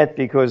free yet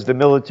because the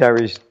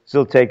military's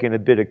still taking a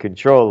bit of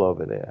control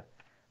over there.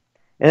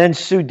 And then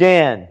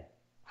Sudan.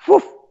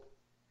 Whew,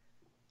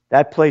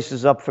 that place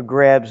is up for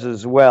grabs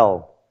as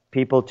well.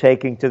 People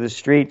taking to the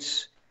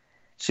streets.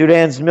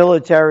 Sudan's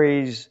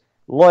military's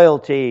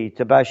loyalty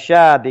to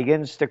Bashar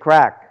begins to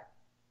crack.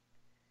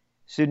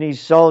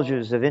 Sudanese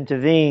soldiers have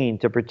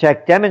intervened to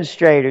protect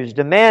demonstrators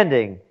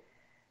demanding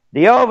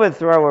the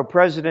overthrow of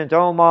President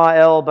Omar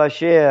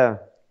el-Bashir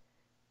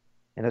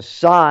and a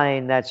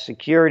sign that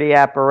security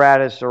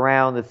apparatus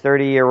around the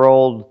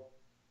 30-year-old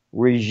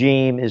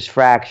regime is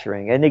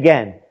fracturing. And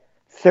again,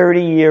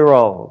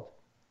 30-year-old.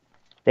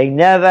 They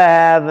never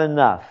have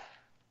enough.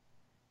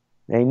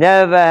 They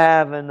never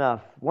have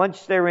enough.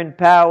 Once they're in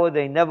power,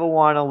 they never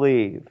want to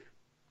leave.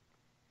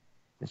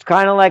 It's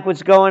kind of like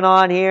what's going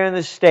on here in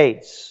the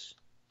States.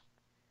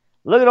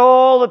 Look at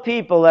all the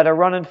people that are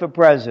running for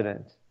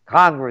president,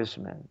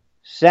 congressmen,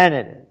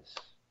 senators,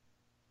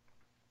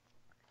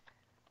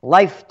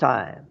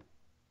 lifetime.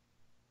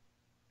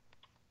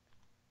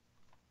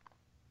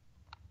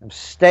 I'm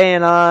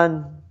staying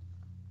on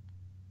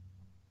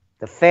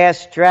the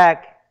fast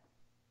track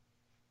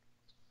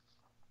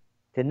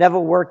to never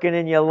working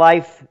in your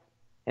life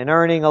and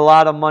earning a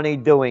lot of money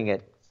doing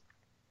it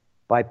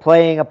by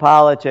playing a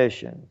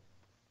politician.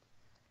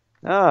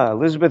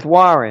 Elizabeth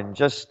Warren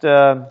just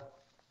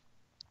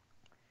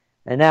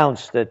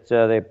announced that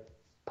they're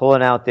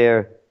pulling out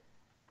their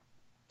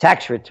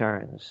tax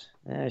returns.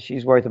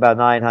 She's worth about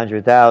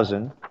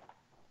 $900,000.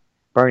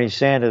 Bernie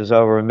Sanders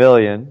over $1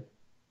 million.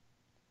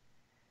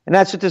 And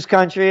that's what this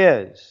country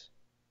is.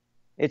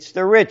 It's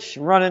the rich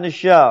running the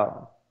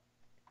show.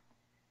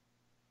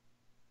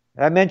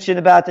 I mentioned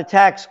about the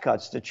tax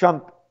cuts that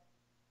Trump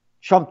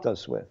trumped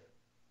us with.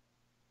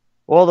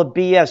 All the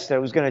BS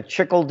that was going to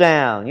trickle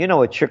down. You know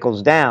what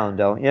trickles down,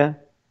 don't you?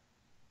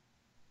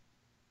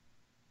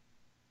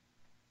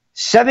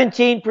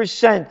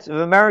 17% of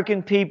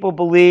American people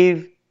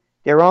believe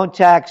their own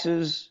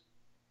taxes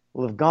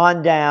will have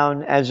gone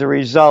down as a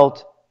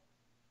result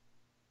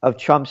of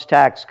Trump's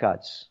tax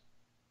cuts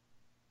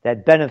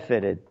that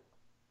benefited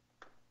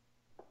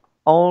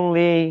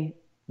only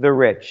the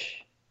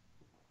rich.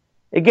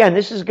 Again,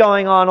 this is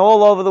going on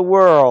all over the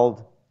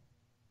world,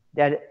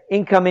 that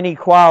income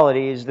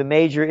inequality is the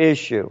major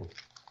issue.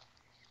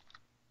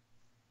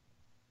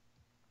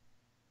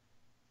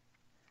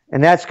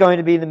 And that's going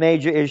to be the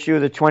major issue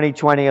of the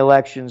 2020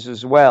 elections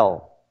as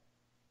well.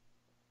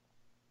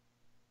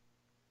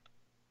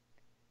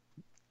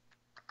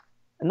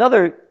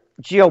 Another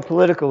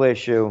geopolitical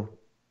issue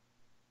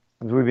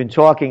we've been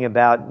talking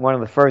about, one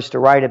of the first to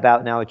write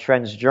about now at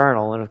Trends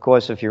Journal, and of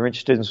course if you're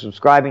interested in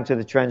subscribing to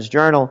the Trends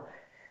Journal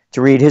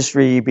to read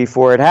history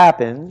before it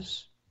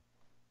happens,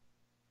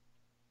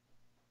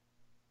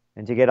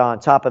 and to get on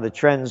top of the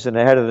trends and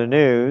ahead of the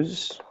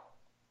news,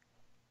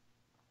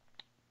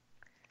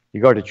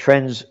 you go to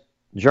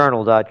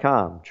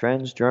trendsjournal.com,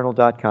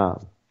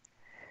 trendsjournal.com.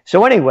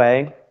 So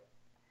anyway,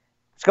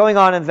 what's going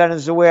on in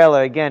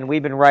Venezuela, again,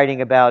 we've been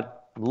writing about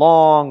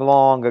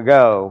long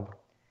ago.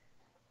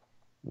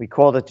 We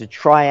called it the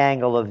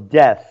Triangle of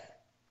Death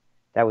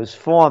that was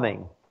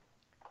forming.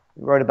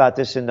 We wrote about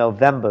this in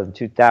November of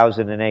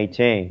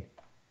 2018,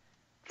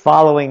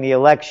 following the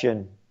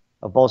election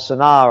of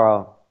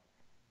Bolsonaro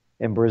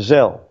in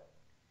Brazil.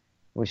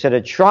 We said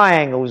a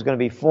triangle was going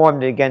to be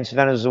formed against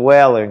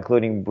Venezuela,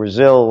 including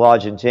Brazil,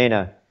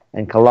 Argentina,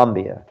 and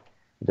Colombia,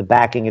 with the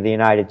backing of the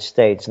United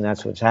States, and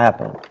that's what's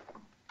happened.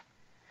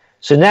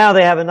 So now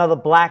they have another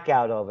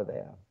blackout over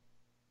there,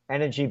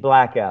 energy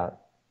blackout.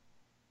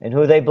 And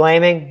who are they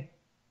blaming?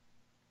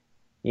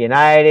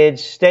 United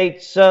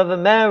States of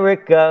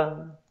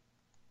America.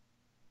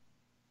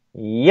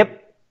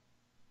 Yep.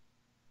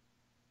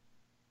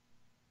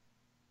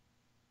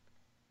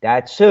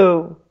 That's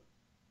who.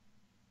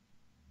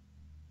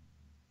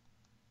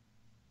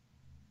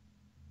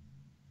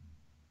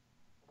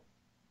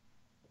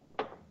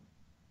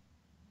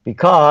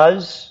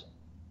 Because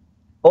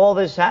all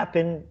this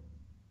happened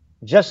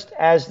just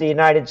as the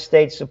United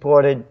States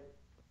supported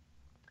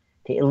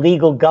the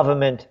illegal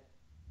government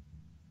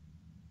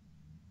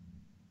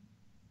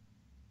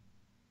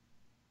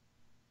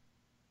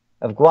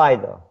of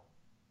Guaido,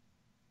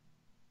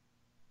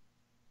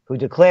 who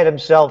declared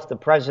himself the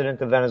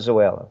president of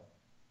Venezuela.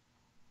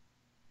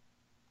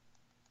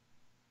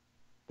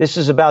 This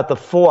is about the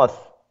fourth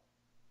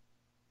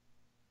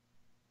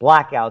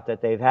blackout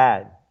that they've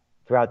had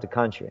throughout the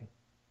country.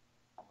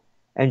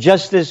 And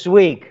just this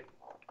week,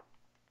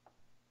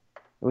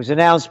 it was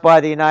announced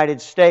by the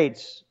United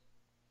States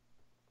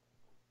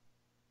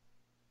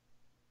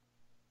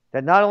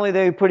that not only are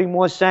they putting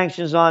more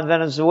sanctions on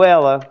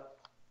Venezuela,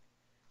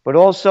 but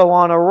also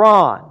on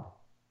Iran.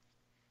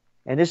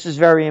 And this is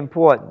very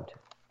important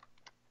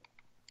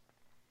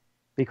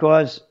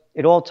because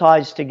it all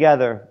ties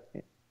together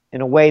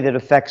in a way that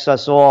affects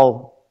us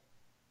all,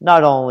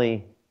 not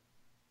only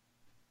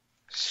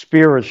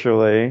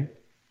spiritually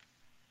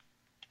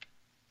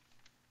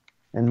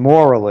and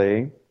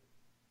morally,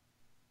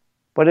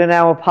 but in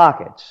our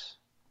pockets.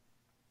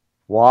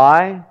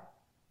 Why?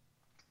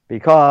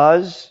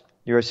 Because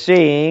you're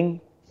seeing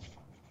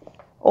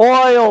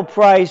oil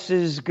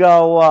prices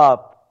go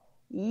up.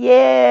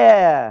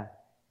 Yeah.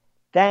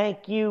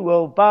 Thank you,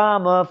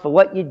 Obama, for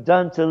what you've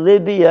done to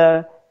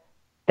Libya.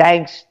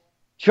 Thanks,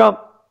 Trump,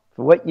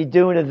 for what you're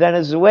doing to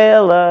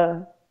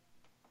Venezuela.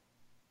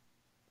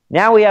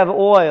 Now we have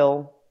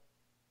oil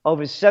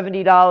over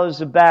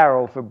 $70 a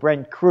barrel for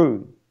Brent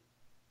crude.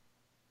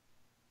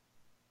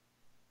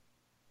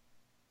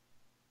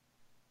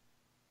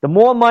 The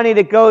more money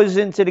that goes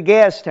into the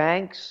gas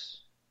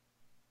tanks,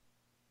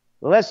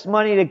 the less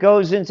money that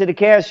goes into the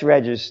cash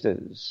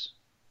registers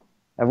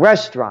of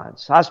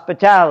restaurants,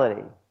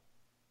 hospitality,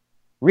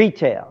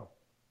 retail.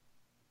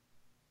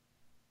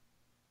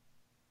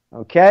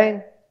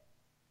 Okay?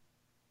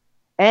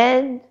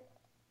 And,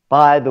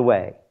 by the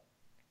way,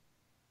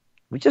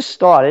 we just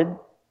started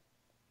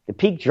the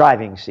peak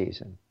driving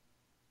season.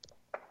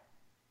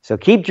 So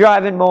keep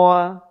driving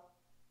more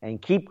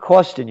and keep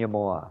costing you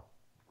more.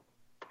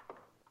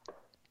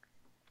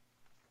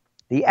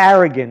 The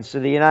arrogance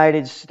of the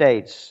United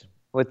States,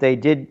 what they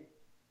did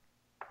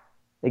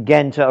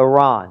again to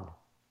Iran.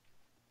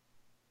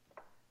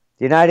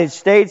 The United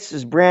States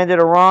has branded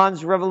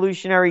Iran's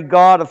Revolutionary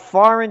Guard a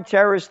foreign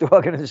terrorist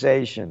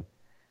organization.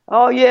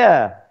 Oh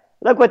yeah,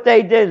 look what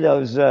they did,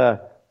 those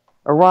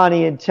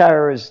Iranian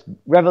terrorists,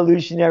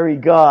 Revolutionary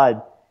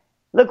Guard.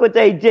 Look what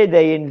they did.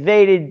 They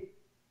invaded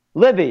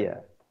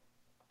Libya.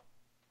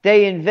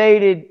 They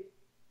invaded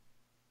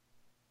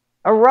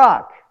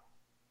Iraq.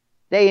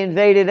 They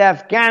invaded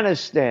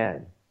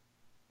Afghanistan.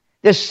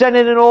 They're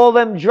sending in all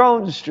them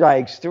drone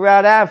strikes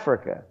throughout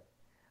Africa.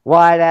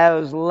 Why,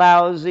 those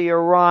lousy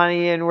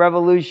Iranian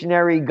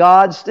Revolutionary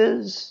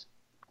Guardsters?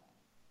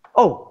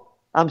 Oh,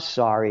 I'm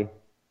sorry.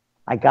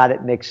 I got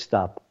it mixed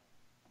up.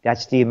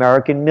 That's the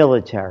American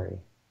military.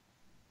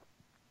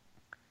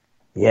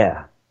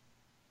 Yeah.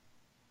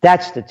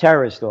 That's the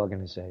terrorist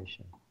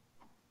organization.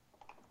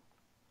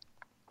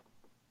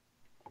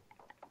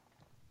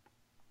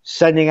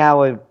 Sending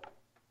our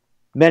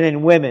men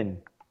and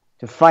women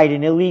to fight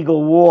in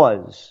illegal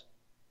wars.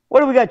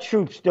 What do we got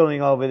troops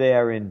doing over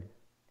there in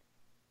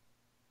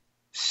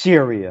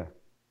Syria?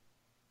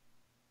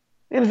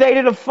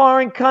 Invaded a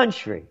foreign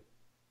country.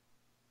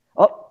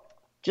 Oh,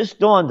 just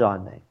dawned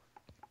on me.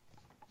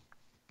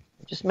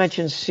 I just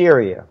mentioned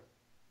Syria.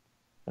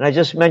 And I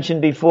just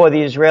mentioned before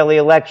the Israeli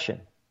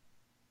election.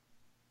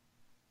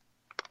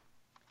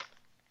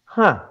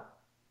 How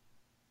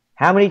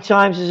many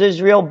times has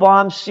Israel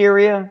bombed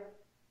Syria?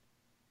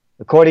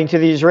 According to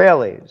the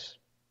Israelis.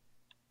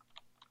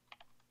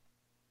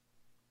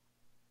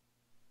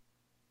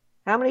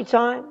 How many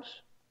times?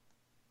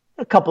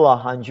 A couple of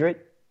hundred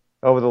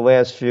over the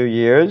last few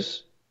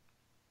years.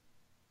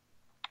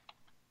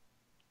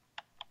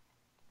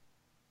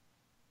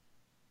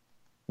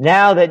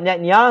 Now that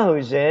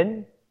Netanyahu's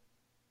in,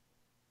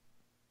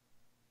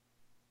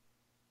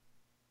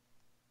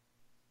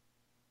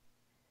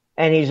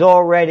 and he's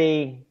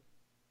already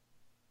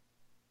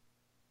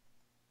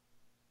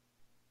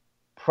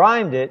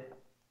primed it,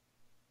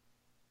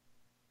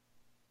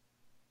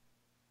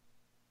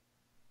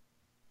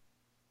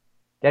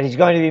 that he's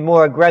going to be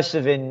more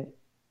aggressive in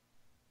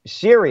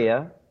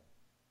Syria,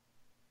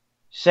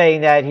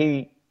 saying that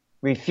he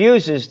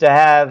refuses to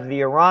have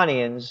the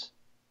Iranians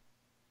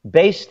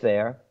based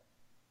there.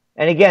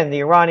 And again, the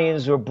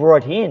Iranians were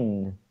brought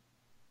in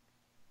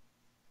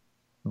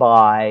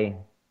by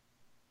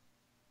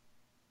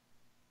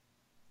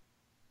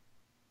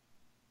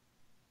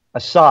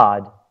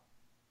Assad,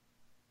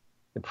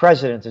 the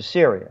president of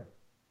Syria.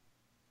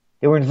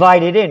 They were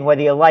invited in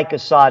whether you like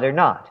Assad or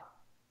not,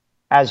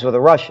 as were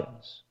the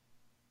Russians.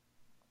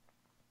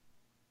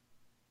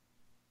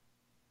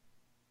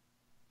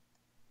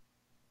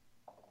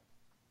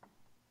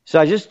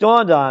 So it just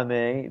dawned on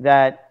me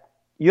that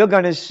you're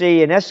going to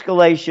see an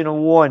escalation of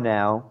war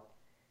now.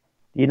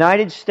 The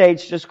United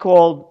States just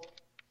called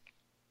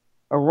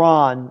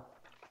Iran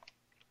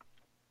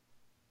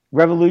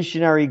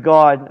Revolutionary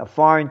Guard a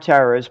foreign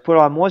terrorist, put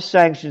on more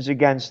sanctions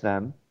against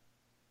them.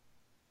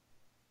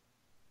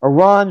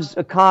 Iran's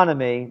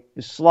economy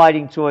is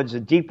sliding towards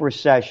a deep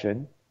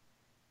recession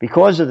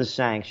because of the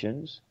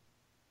sanctions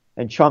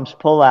and Trump's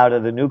pullout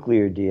of the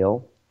nuclear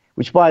deal,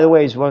 which, by the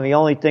way, is one of the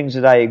only things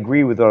that I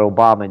agree with what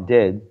Obama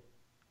did.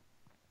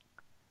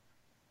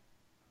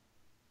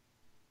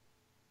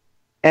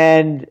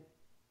 And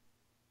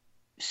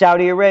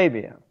Saudi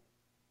Arabia.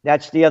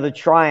 That's the other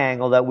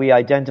triangle that we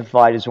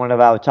identified as one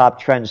of our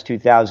top trends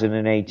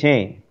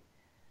 2018.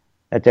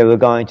 That they were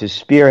going to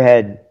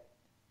spearhead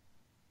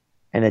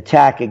an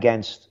attack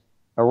against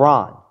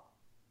Iran.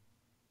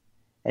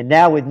 And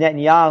now with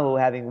Netanyahu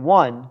having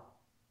won,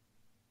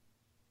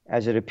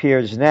 as it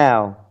appears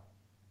now,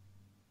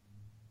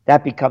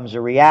 that becomes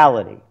a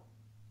reality.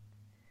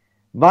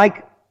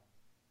 Mike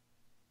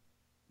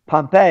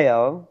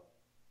Pompeo,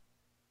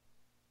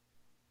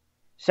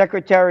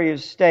 Secretary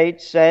of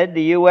State, said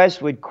the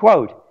U.S. would,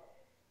 quote,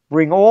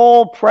 bring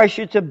all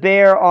pressure to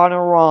bear on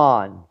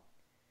Iran.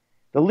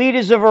 The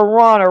leaders of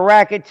Iran are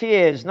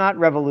racketeers, not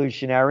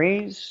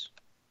revolutionaries.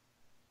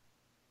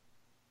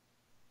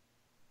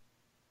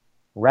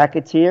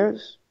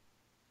 Racketeers?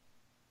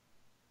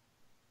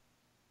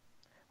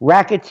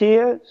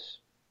 Racketeers?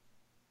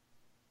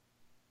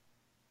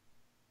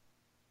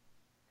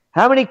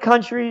 How many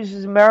countries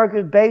is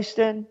America based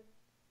in?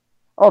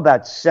 Oh,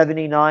 about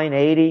 79,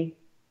 80.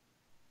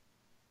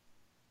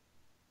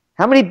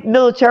 How many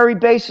military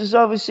bases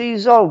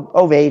overseas? Oh,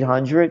 over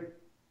 800.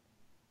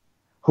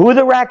 Who are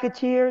the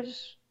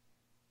racketeers?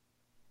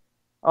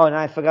 Oh, and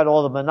I forgot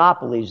all the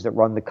monopolies that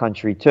run the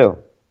country, too.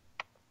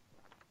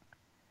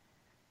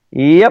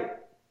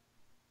 Yep.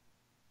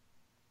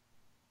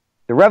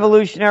 The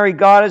Revolutionary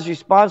Guard is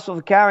responsible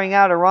for carrying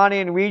out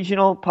Iranian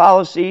regional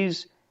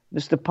policies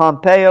Mr.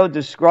 Pompeo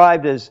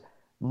described as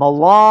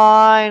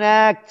malign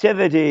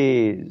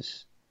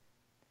activities.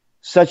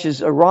 such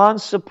as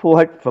Iran's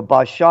support for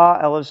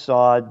Bashar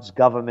al-Assad's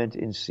government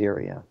in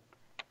Syria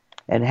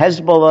and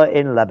Hezbollah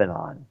in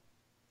Lebanon.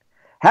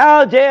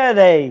 How dare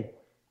they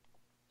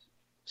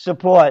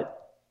support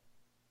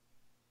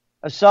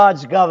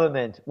Assad's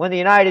government when the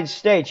United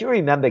States, you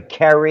remember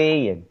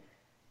Kerry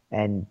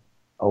and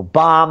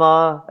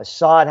Obama,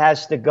 Assad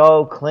has to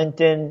go,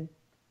 Clinton,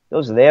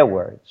 those are their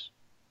words.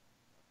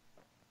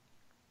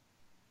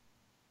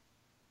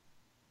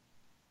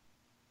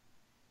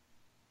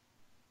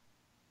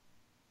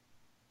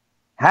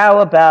 How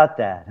about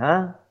that,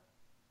 huh?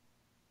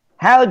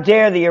 How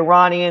dare the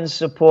Iranians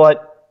support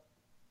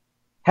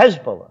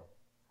Hezbollah?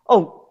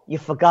 Oh, you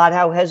forgot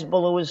how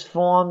Hezbollah was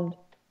formed?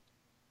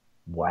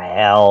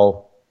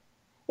 Well,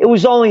 it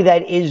was only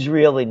that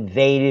Israel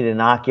invaded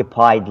and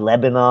occupied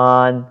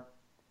Lebanon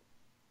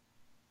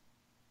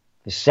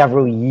for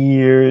several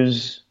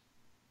years,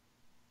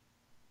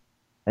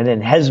 and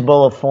then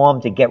Hezbollah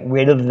formed to get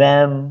rid of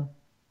them.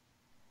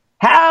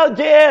 How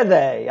dare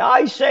they?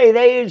 I say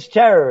they is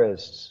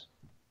terrorists.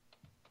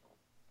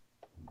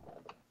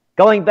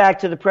 Going back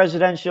to the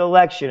presidential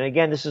election,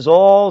 again, this is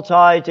all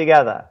tied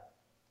together.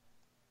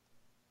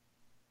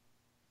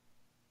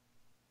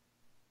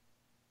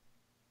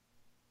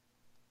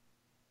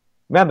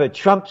 Remember,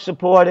 Trump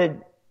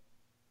supported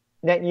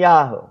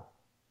Netanyahu.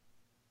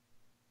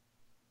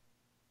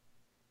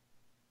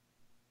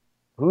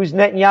 Who's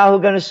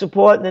Netanyahu going to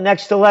support in the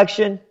next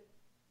election?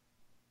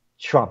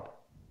 Trump.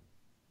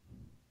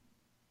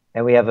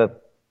 And we have a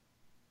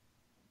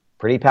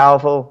pretty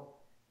powerful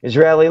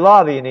Israeli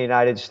lobby in the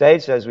United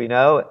States, as we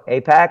know,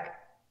 AIPAC.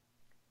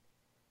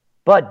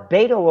 But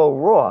Beto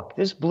O'Rourke,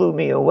 this blew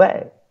me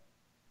away.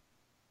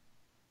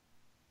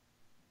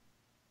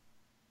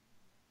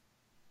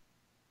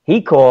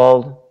 He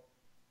called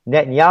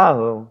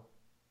Netanyahu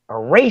a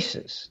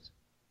racist.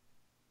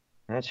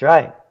 That's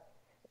right.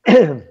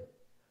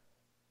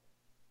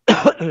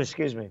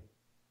 Excuse me.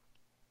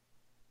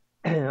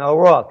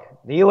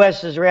 O'Rourke, the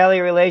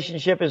U.S.-Israeli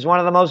relationship is one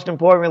of the most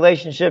important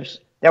relationships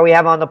that we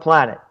have on the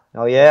planet.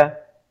 Oh, yeah?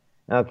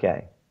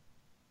 Okay.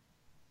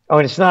 Oh,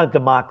 and it's not a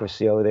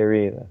democracy over there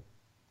either.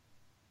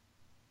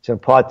 It's an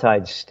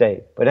apartheid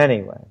state. But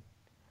anyway.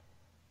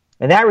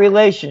 And that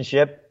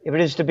relationship, if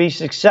it is to be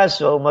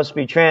successful, must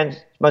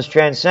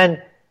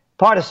transcend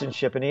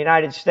partisanship in the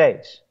United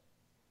States.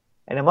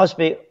 And it must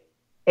be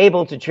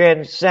able to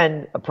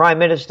transcend a prime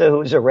minister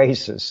who is a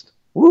racist.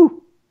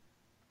 Woo!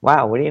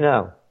 Wow, what do you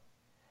know?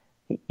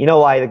 You know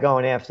why they're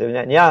going after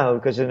Netanyahu?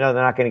 Because they know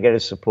they're not going to get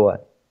his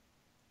support.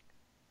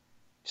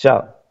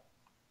 So,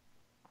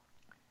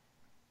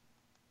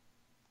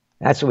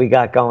 that's what we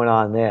got going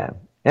on there.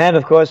 And,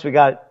 of course, we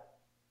got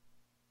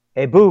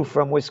Abu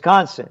from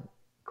Wisconsin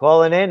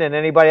calling in, and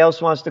anybody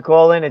else wants to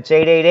call in, it's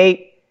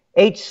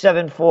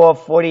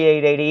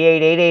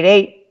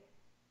 888-874-4888,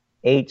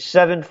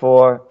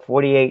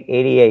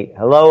 888-874-4888.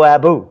 Hello,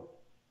 Abu.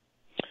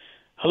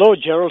 Hello,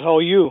 Gerald. How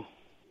are you?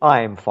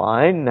 I'm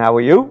fine. How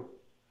are you?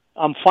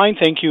 I'm fine,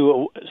 thank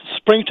you.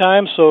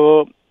 Springtime,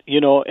 so,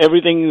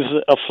 everything's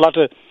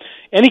aflutter.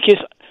 Any case,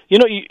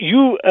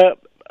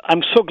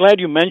 I'm so glad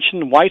you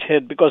mentioned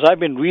Whitehead, because I've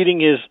been reading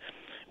his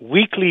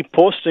weekly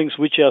postings,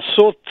 which are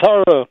so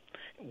thorough,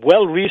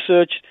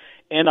 well-researched,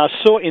 and are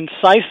so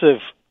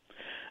incisive.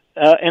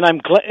 And I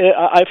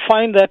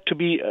find that to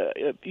be,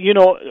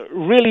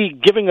 really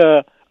giving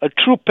a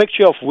true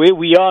picture of where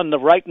we are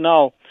right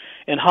now,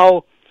 and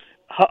how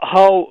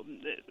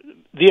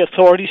the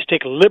authorities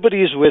take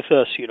liberties with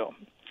us,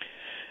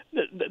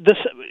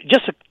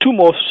 Just two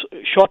more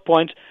short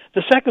points.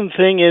 The second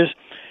thing is,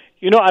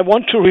 I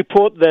want to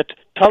report that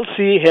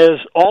Tulsi has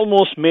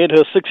almost made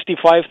her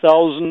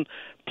 65,000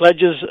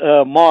 pledges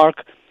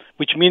mark,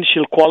 which means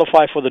she'll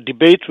qualify for the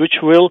debate, which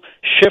will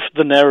shift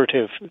the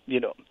narrative,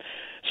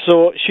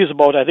 So she's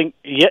about, I think,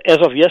 as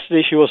of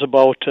yesterday, she was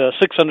about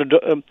 600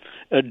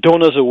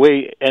 donors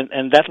away,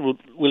 and that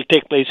will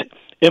take place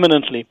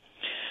imminently.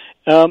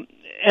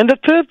 And the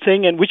third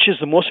thing, and which is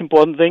the most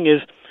important thing,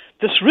 is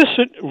this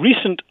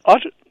recent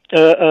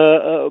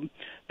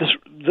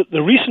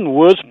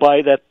words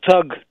by that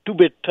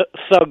two-bit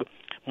thug,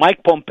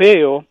 Mike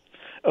Pompeo,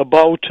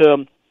 about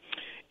the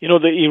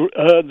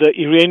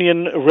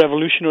Iranian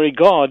Revolutionary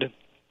Guard.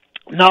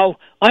 Now,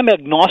 I'm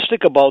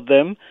agnostic about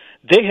them.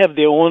 They have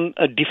their own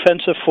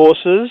defensive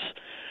forces,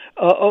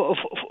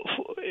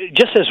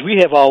 just as we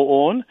have our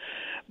own.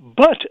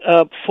 But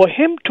for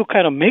him to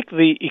kind of make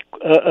the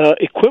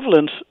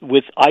equivalence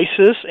with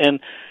ISIS and,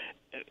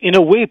 in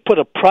a way, put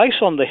a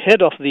price on the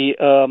head of the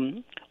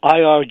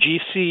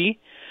IRGC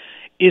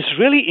is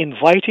really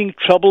inviting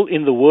trouble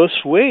in the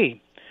worst way.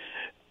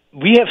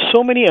 We have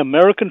so many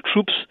American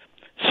troops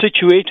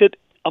situated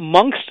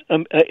amongst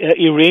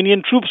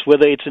Iranian troops,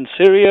 whether it's in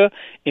Syria,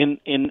 in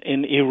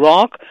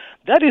Iraq.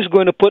 That is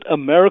going to put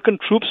American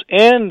troops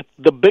and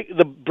the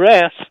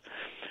brass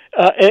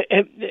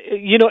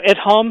in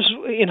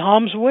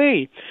harm's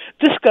way.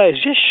 This guy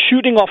is just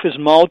shooting off his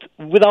mouth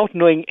without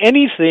knowing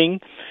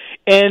anything.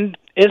 And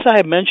as I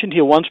have mentioned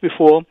here once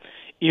before,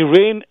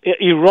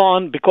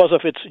 Iran, because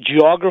of its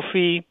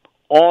geography,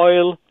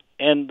 oil,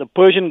 and the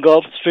Persian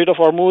Gulf, Strait of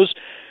Hormuz,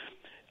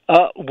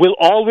 will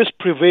always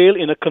prevail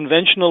in a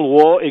conventional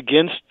war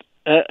against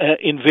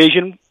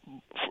invasion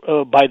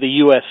by the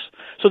U.S.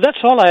 So that's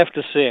all I have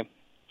to say.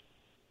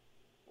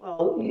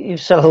 Well, you've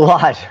said a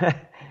lot,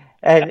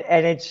 and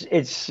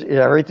it's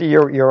everything.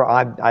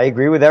 I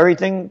agree with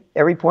everything,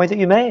 every point that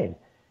you made,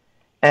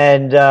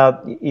 and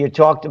you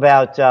talked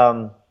about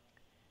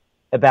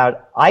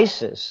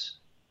ISIS.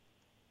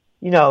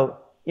 You know,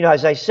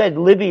 as I said,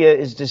 Libya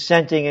is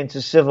descending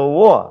into civil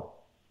war,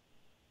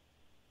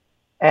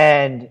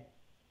 and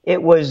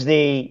it was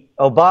the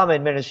Obama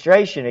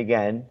administration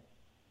again.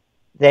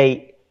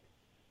 They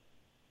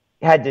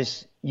had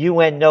this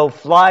UN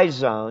no-fly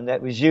zone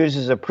that was used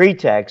as a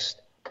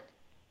pretext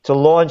to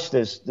launch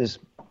this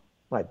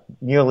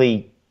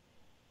nearly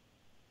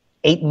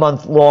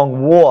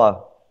 8-month-long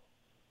war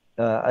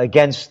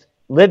against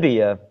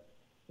Libya,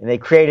 and they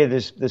created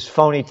this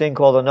phony thing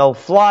called a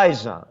no-fly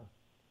zone.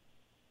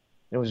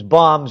 It was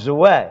bombs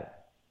away.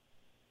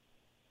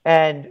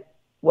 And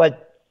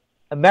what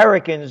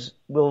Americans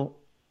will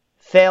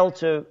fail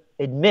to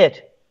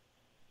admit,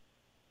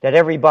 that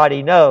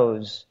everybody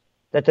knows,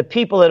 that the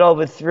people that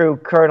overthrew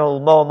Colonel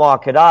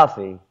Muammar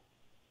Gaddafi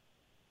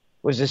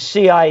was the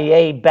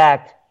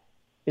CIA-backed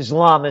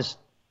Islamist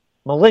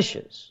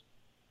militias.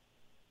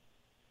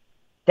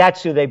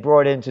 That's who they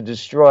brought in to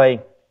destroy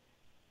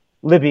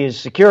Libya's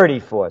security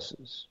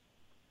forces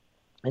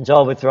and to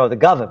overthrow the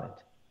government.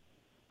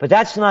 But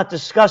that's not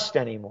discussed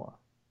anymore.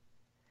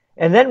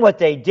 And then what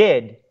they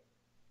did,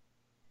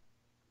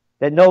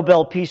 that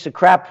Nobel Peace of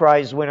Crap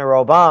Prize winner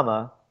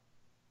Obama,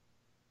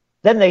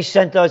 then they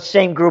sent the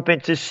same group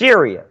into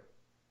Syria.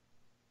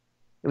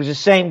 It was the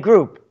same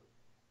group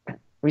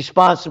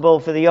responsible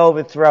for the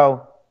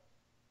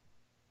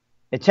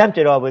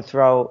attempted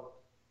overthrow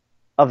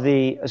of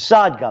the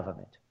Assad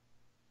government.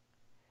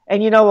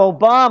 And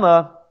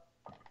Obama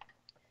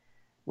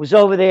was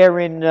over there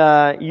in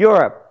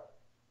Europe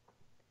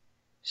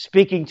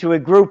speaking to a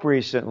group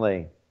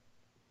recently.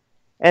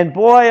 And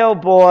boy, oh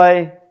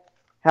boy,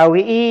 how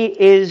he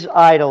is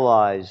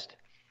idolized.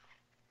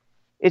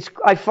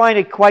 I find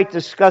it quite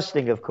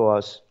disgusting, of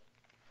course.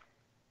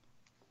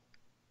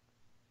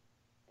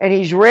 And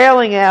he's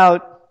railing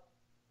out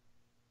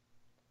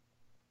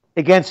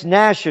against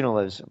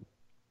nationalism.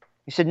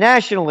 He said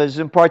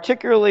nationalism,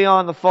 particularly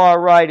on the far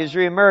right, is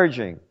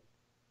reemerging.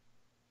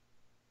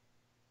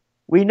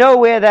 We know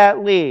where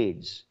that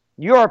leads.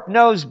 Europe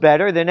knows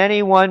better than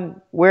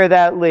anyone where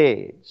that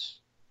leads.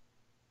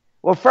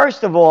 Well,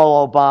 first of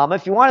all, Obama,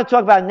 if you want to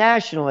talk about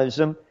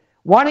nationalism,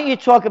 why don't you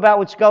talk about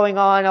what's going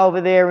on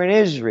over there in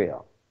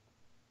Israel?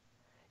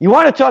 You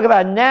want to talk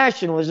about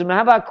nationalism,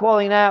 how about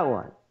calling that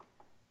one?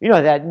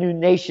 That new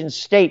nation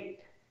state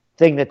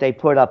thing that they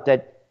put up,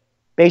 that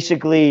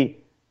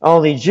basically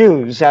only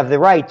Jews have the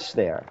rights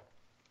there,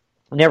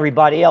 and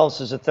everybody else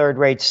is a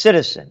third-rate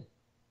citizen.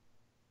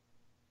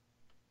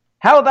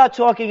 How about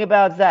talking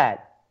about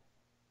that?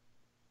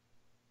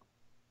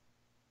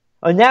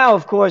 And now,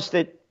 of course,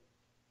 that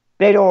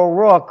Beto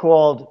O'Rourke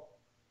called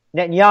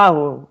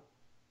Netanyahu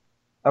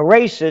a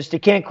racist, he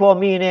can't call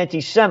me an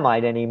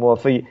anti-Semite anymore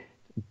for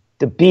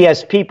the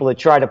BS people that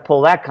try to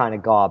pull that kind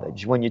of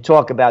garbage when you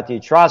talk about the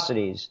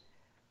atrocities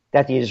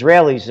that the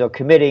Israelis are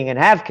committing and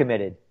have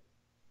committed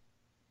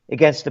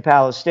against the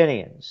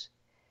Palestinians.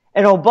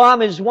 And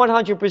Obama is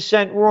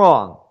 100%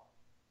 wrong.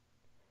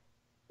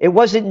 It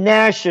wasn't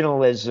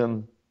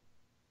nationalism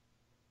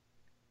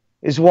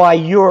is why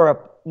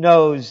Europe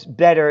knows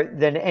better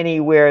than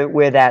anywhere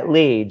where that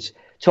leads,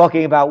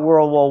 talking about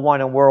World War I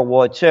and World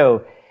War II.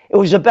 It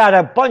was about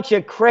a bunch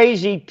of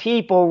crazy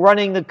people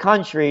running the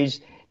countries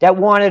that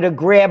wanted to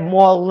grab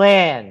more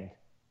land,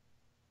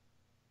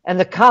 and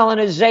the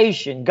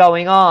colonization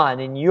going on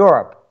in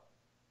Europe,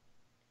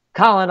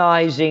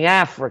 colonizing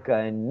Africa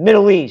and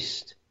Middle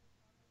East.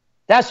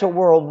 That's what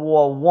World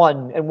War I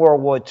and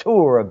World War II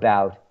are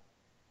about,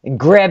 and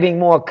grabbing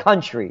more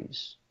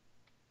countries.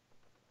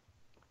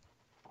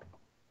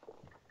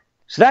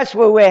 So that's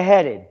where we're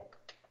headed.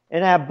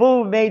 And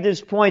Abu made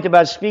this point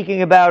about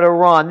speaking about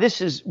Iran.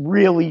 This is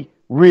really,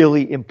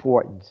 really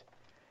important.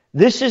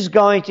 This is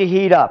going to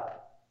heat up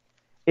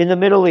in the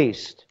Middle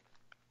East.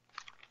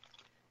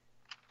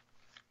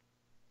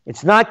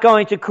 It's not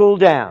going to cool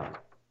down.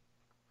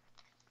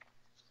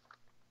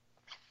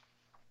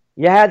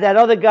 You had that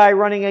other guy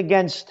running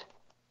against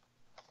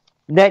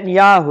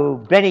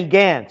Netanyahu, Benny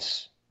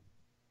Gantz.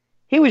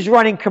 He was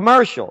running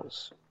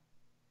commercials.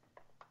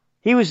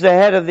 He was the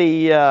head of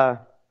the,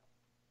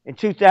 in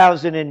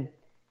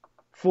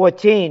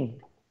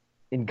 2014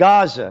 in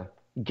Gaza,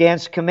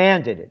 Gantz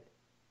commanded it,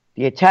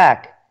 the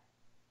attack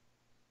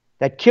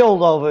that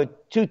killed over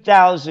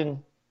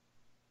 2,000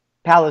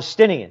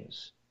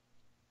 Palestinians.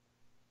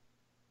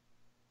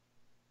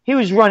 He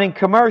was running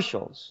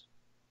commercials.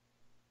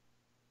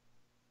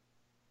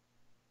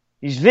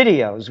 These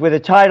videos where the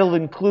title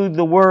include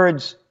the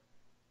words,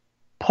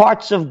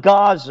 "Parts of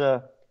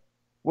Gaza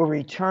were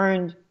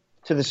returned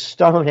to the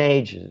Stone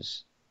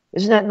Ages."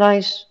 Isn't that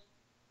nice?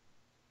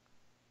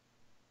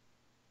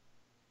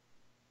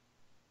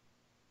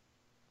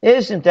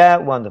 Isn't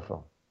that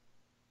wonderful?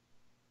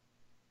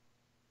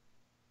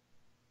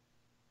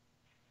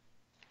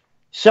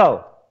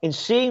 So, in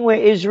seeing where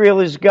Israel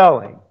is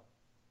going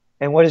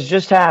and what has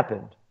just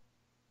happened,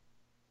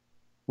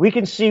 we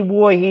can see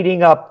war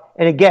heating up.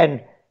 And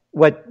again,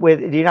 what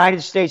the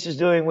United States is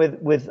doing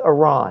with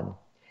Iran.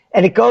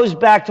 And it goes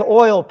back to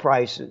oil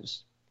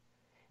prices.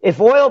 If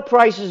oil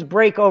prices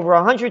break over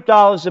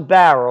 $100 a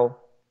barrel,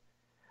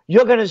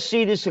 you're going to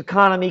see this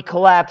economy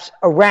collapse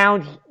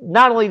around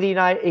not only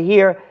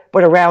here,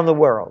 but around the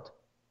world.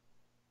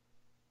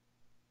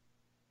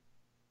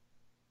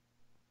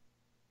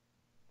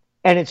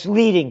 And it's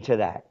leading to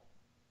that.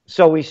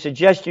 So we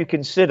suggest you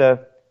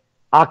consider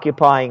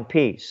occupying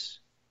peace.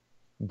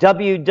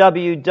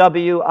 www.occupypeace,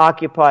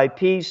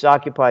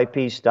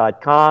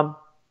 occupypeace.com.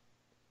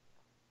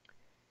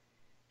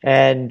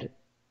 And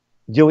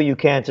do what you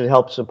can to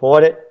help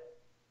support it.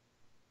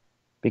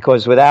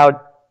 Because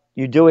without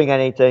you doing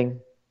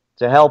anything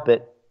to help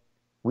it,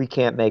 we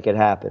can't make it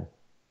happen.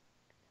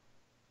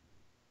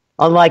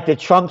 Unlike the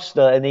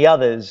Trumpster and the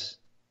others,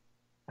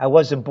 I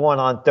wasn't born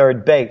on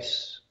third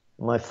base.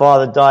 My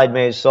father died,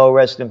 may his soul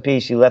rest in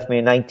peace. He left me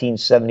in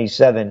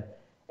 1977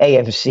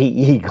 AMC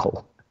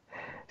Eagle.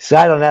 So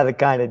I don't have the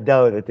kind of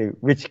dough that the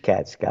rich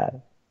cats got.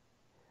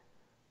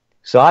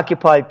 So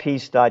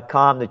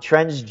occupypeace.com, the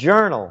Trends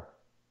Journal,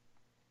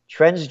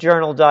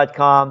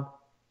 trendsjournal.com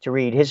to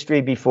read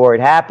history before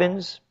it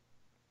happens.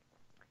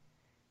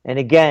 And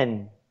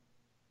again,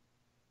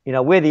 you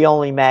know, we're the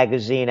only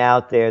magazine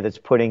out there that's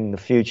putting the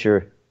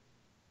future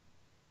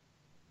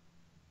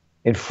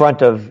in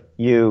front of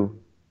you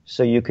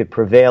so you could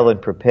prevail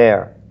and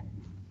prepare.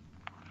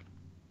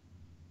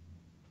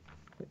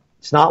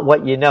 It's not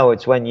what you know,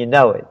 it's when you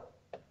know it.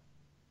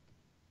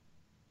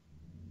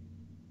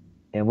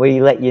 And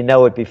we let you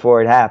know it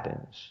before it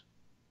happens.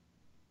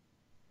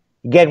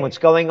 Again, what's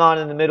going on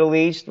in the Middle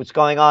East, what's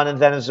going on in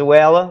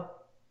Venezuela,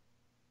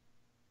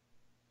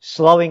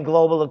 slowing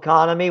global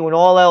economy, when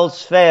all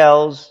else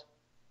fails,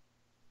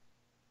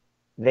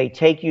 they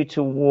take you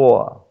to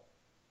war.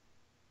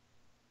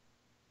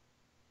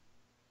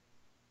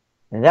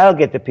 And that'll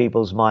get the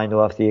people's mind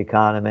off the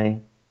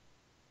economy.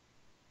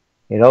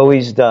 It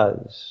always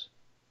does.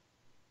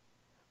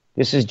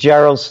 This is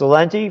Gerald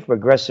Celente,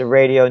 Progressive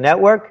Radio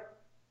Network.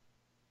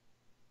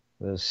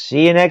 We'll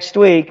see you next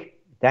week.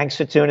 Thanks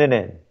for tuning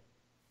in.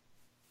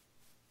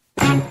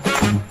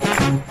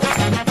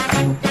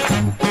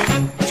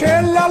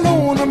 C'è la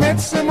luna,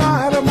 mezza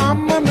mare,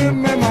 mamma mia,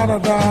 mi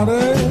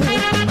maradare.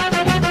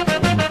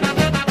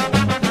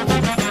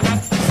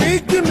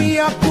 Figli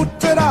mia,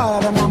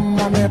 cutterare,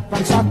 mamma mia,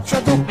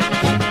 pensaccia tu.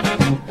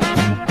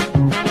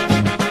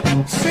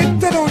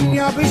 Sitte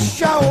d'ogna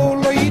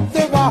pisciaolo,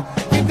 ite va,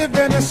 ite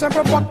viene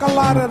sempre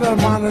baccalare del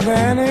mare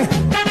bene.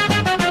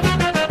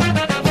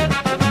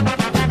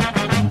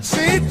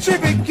 Si ci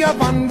picchia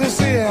quando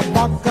si è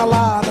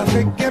baccalare,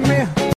 perché me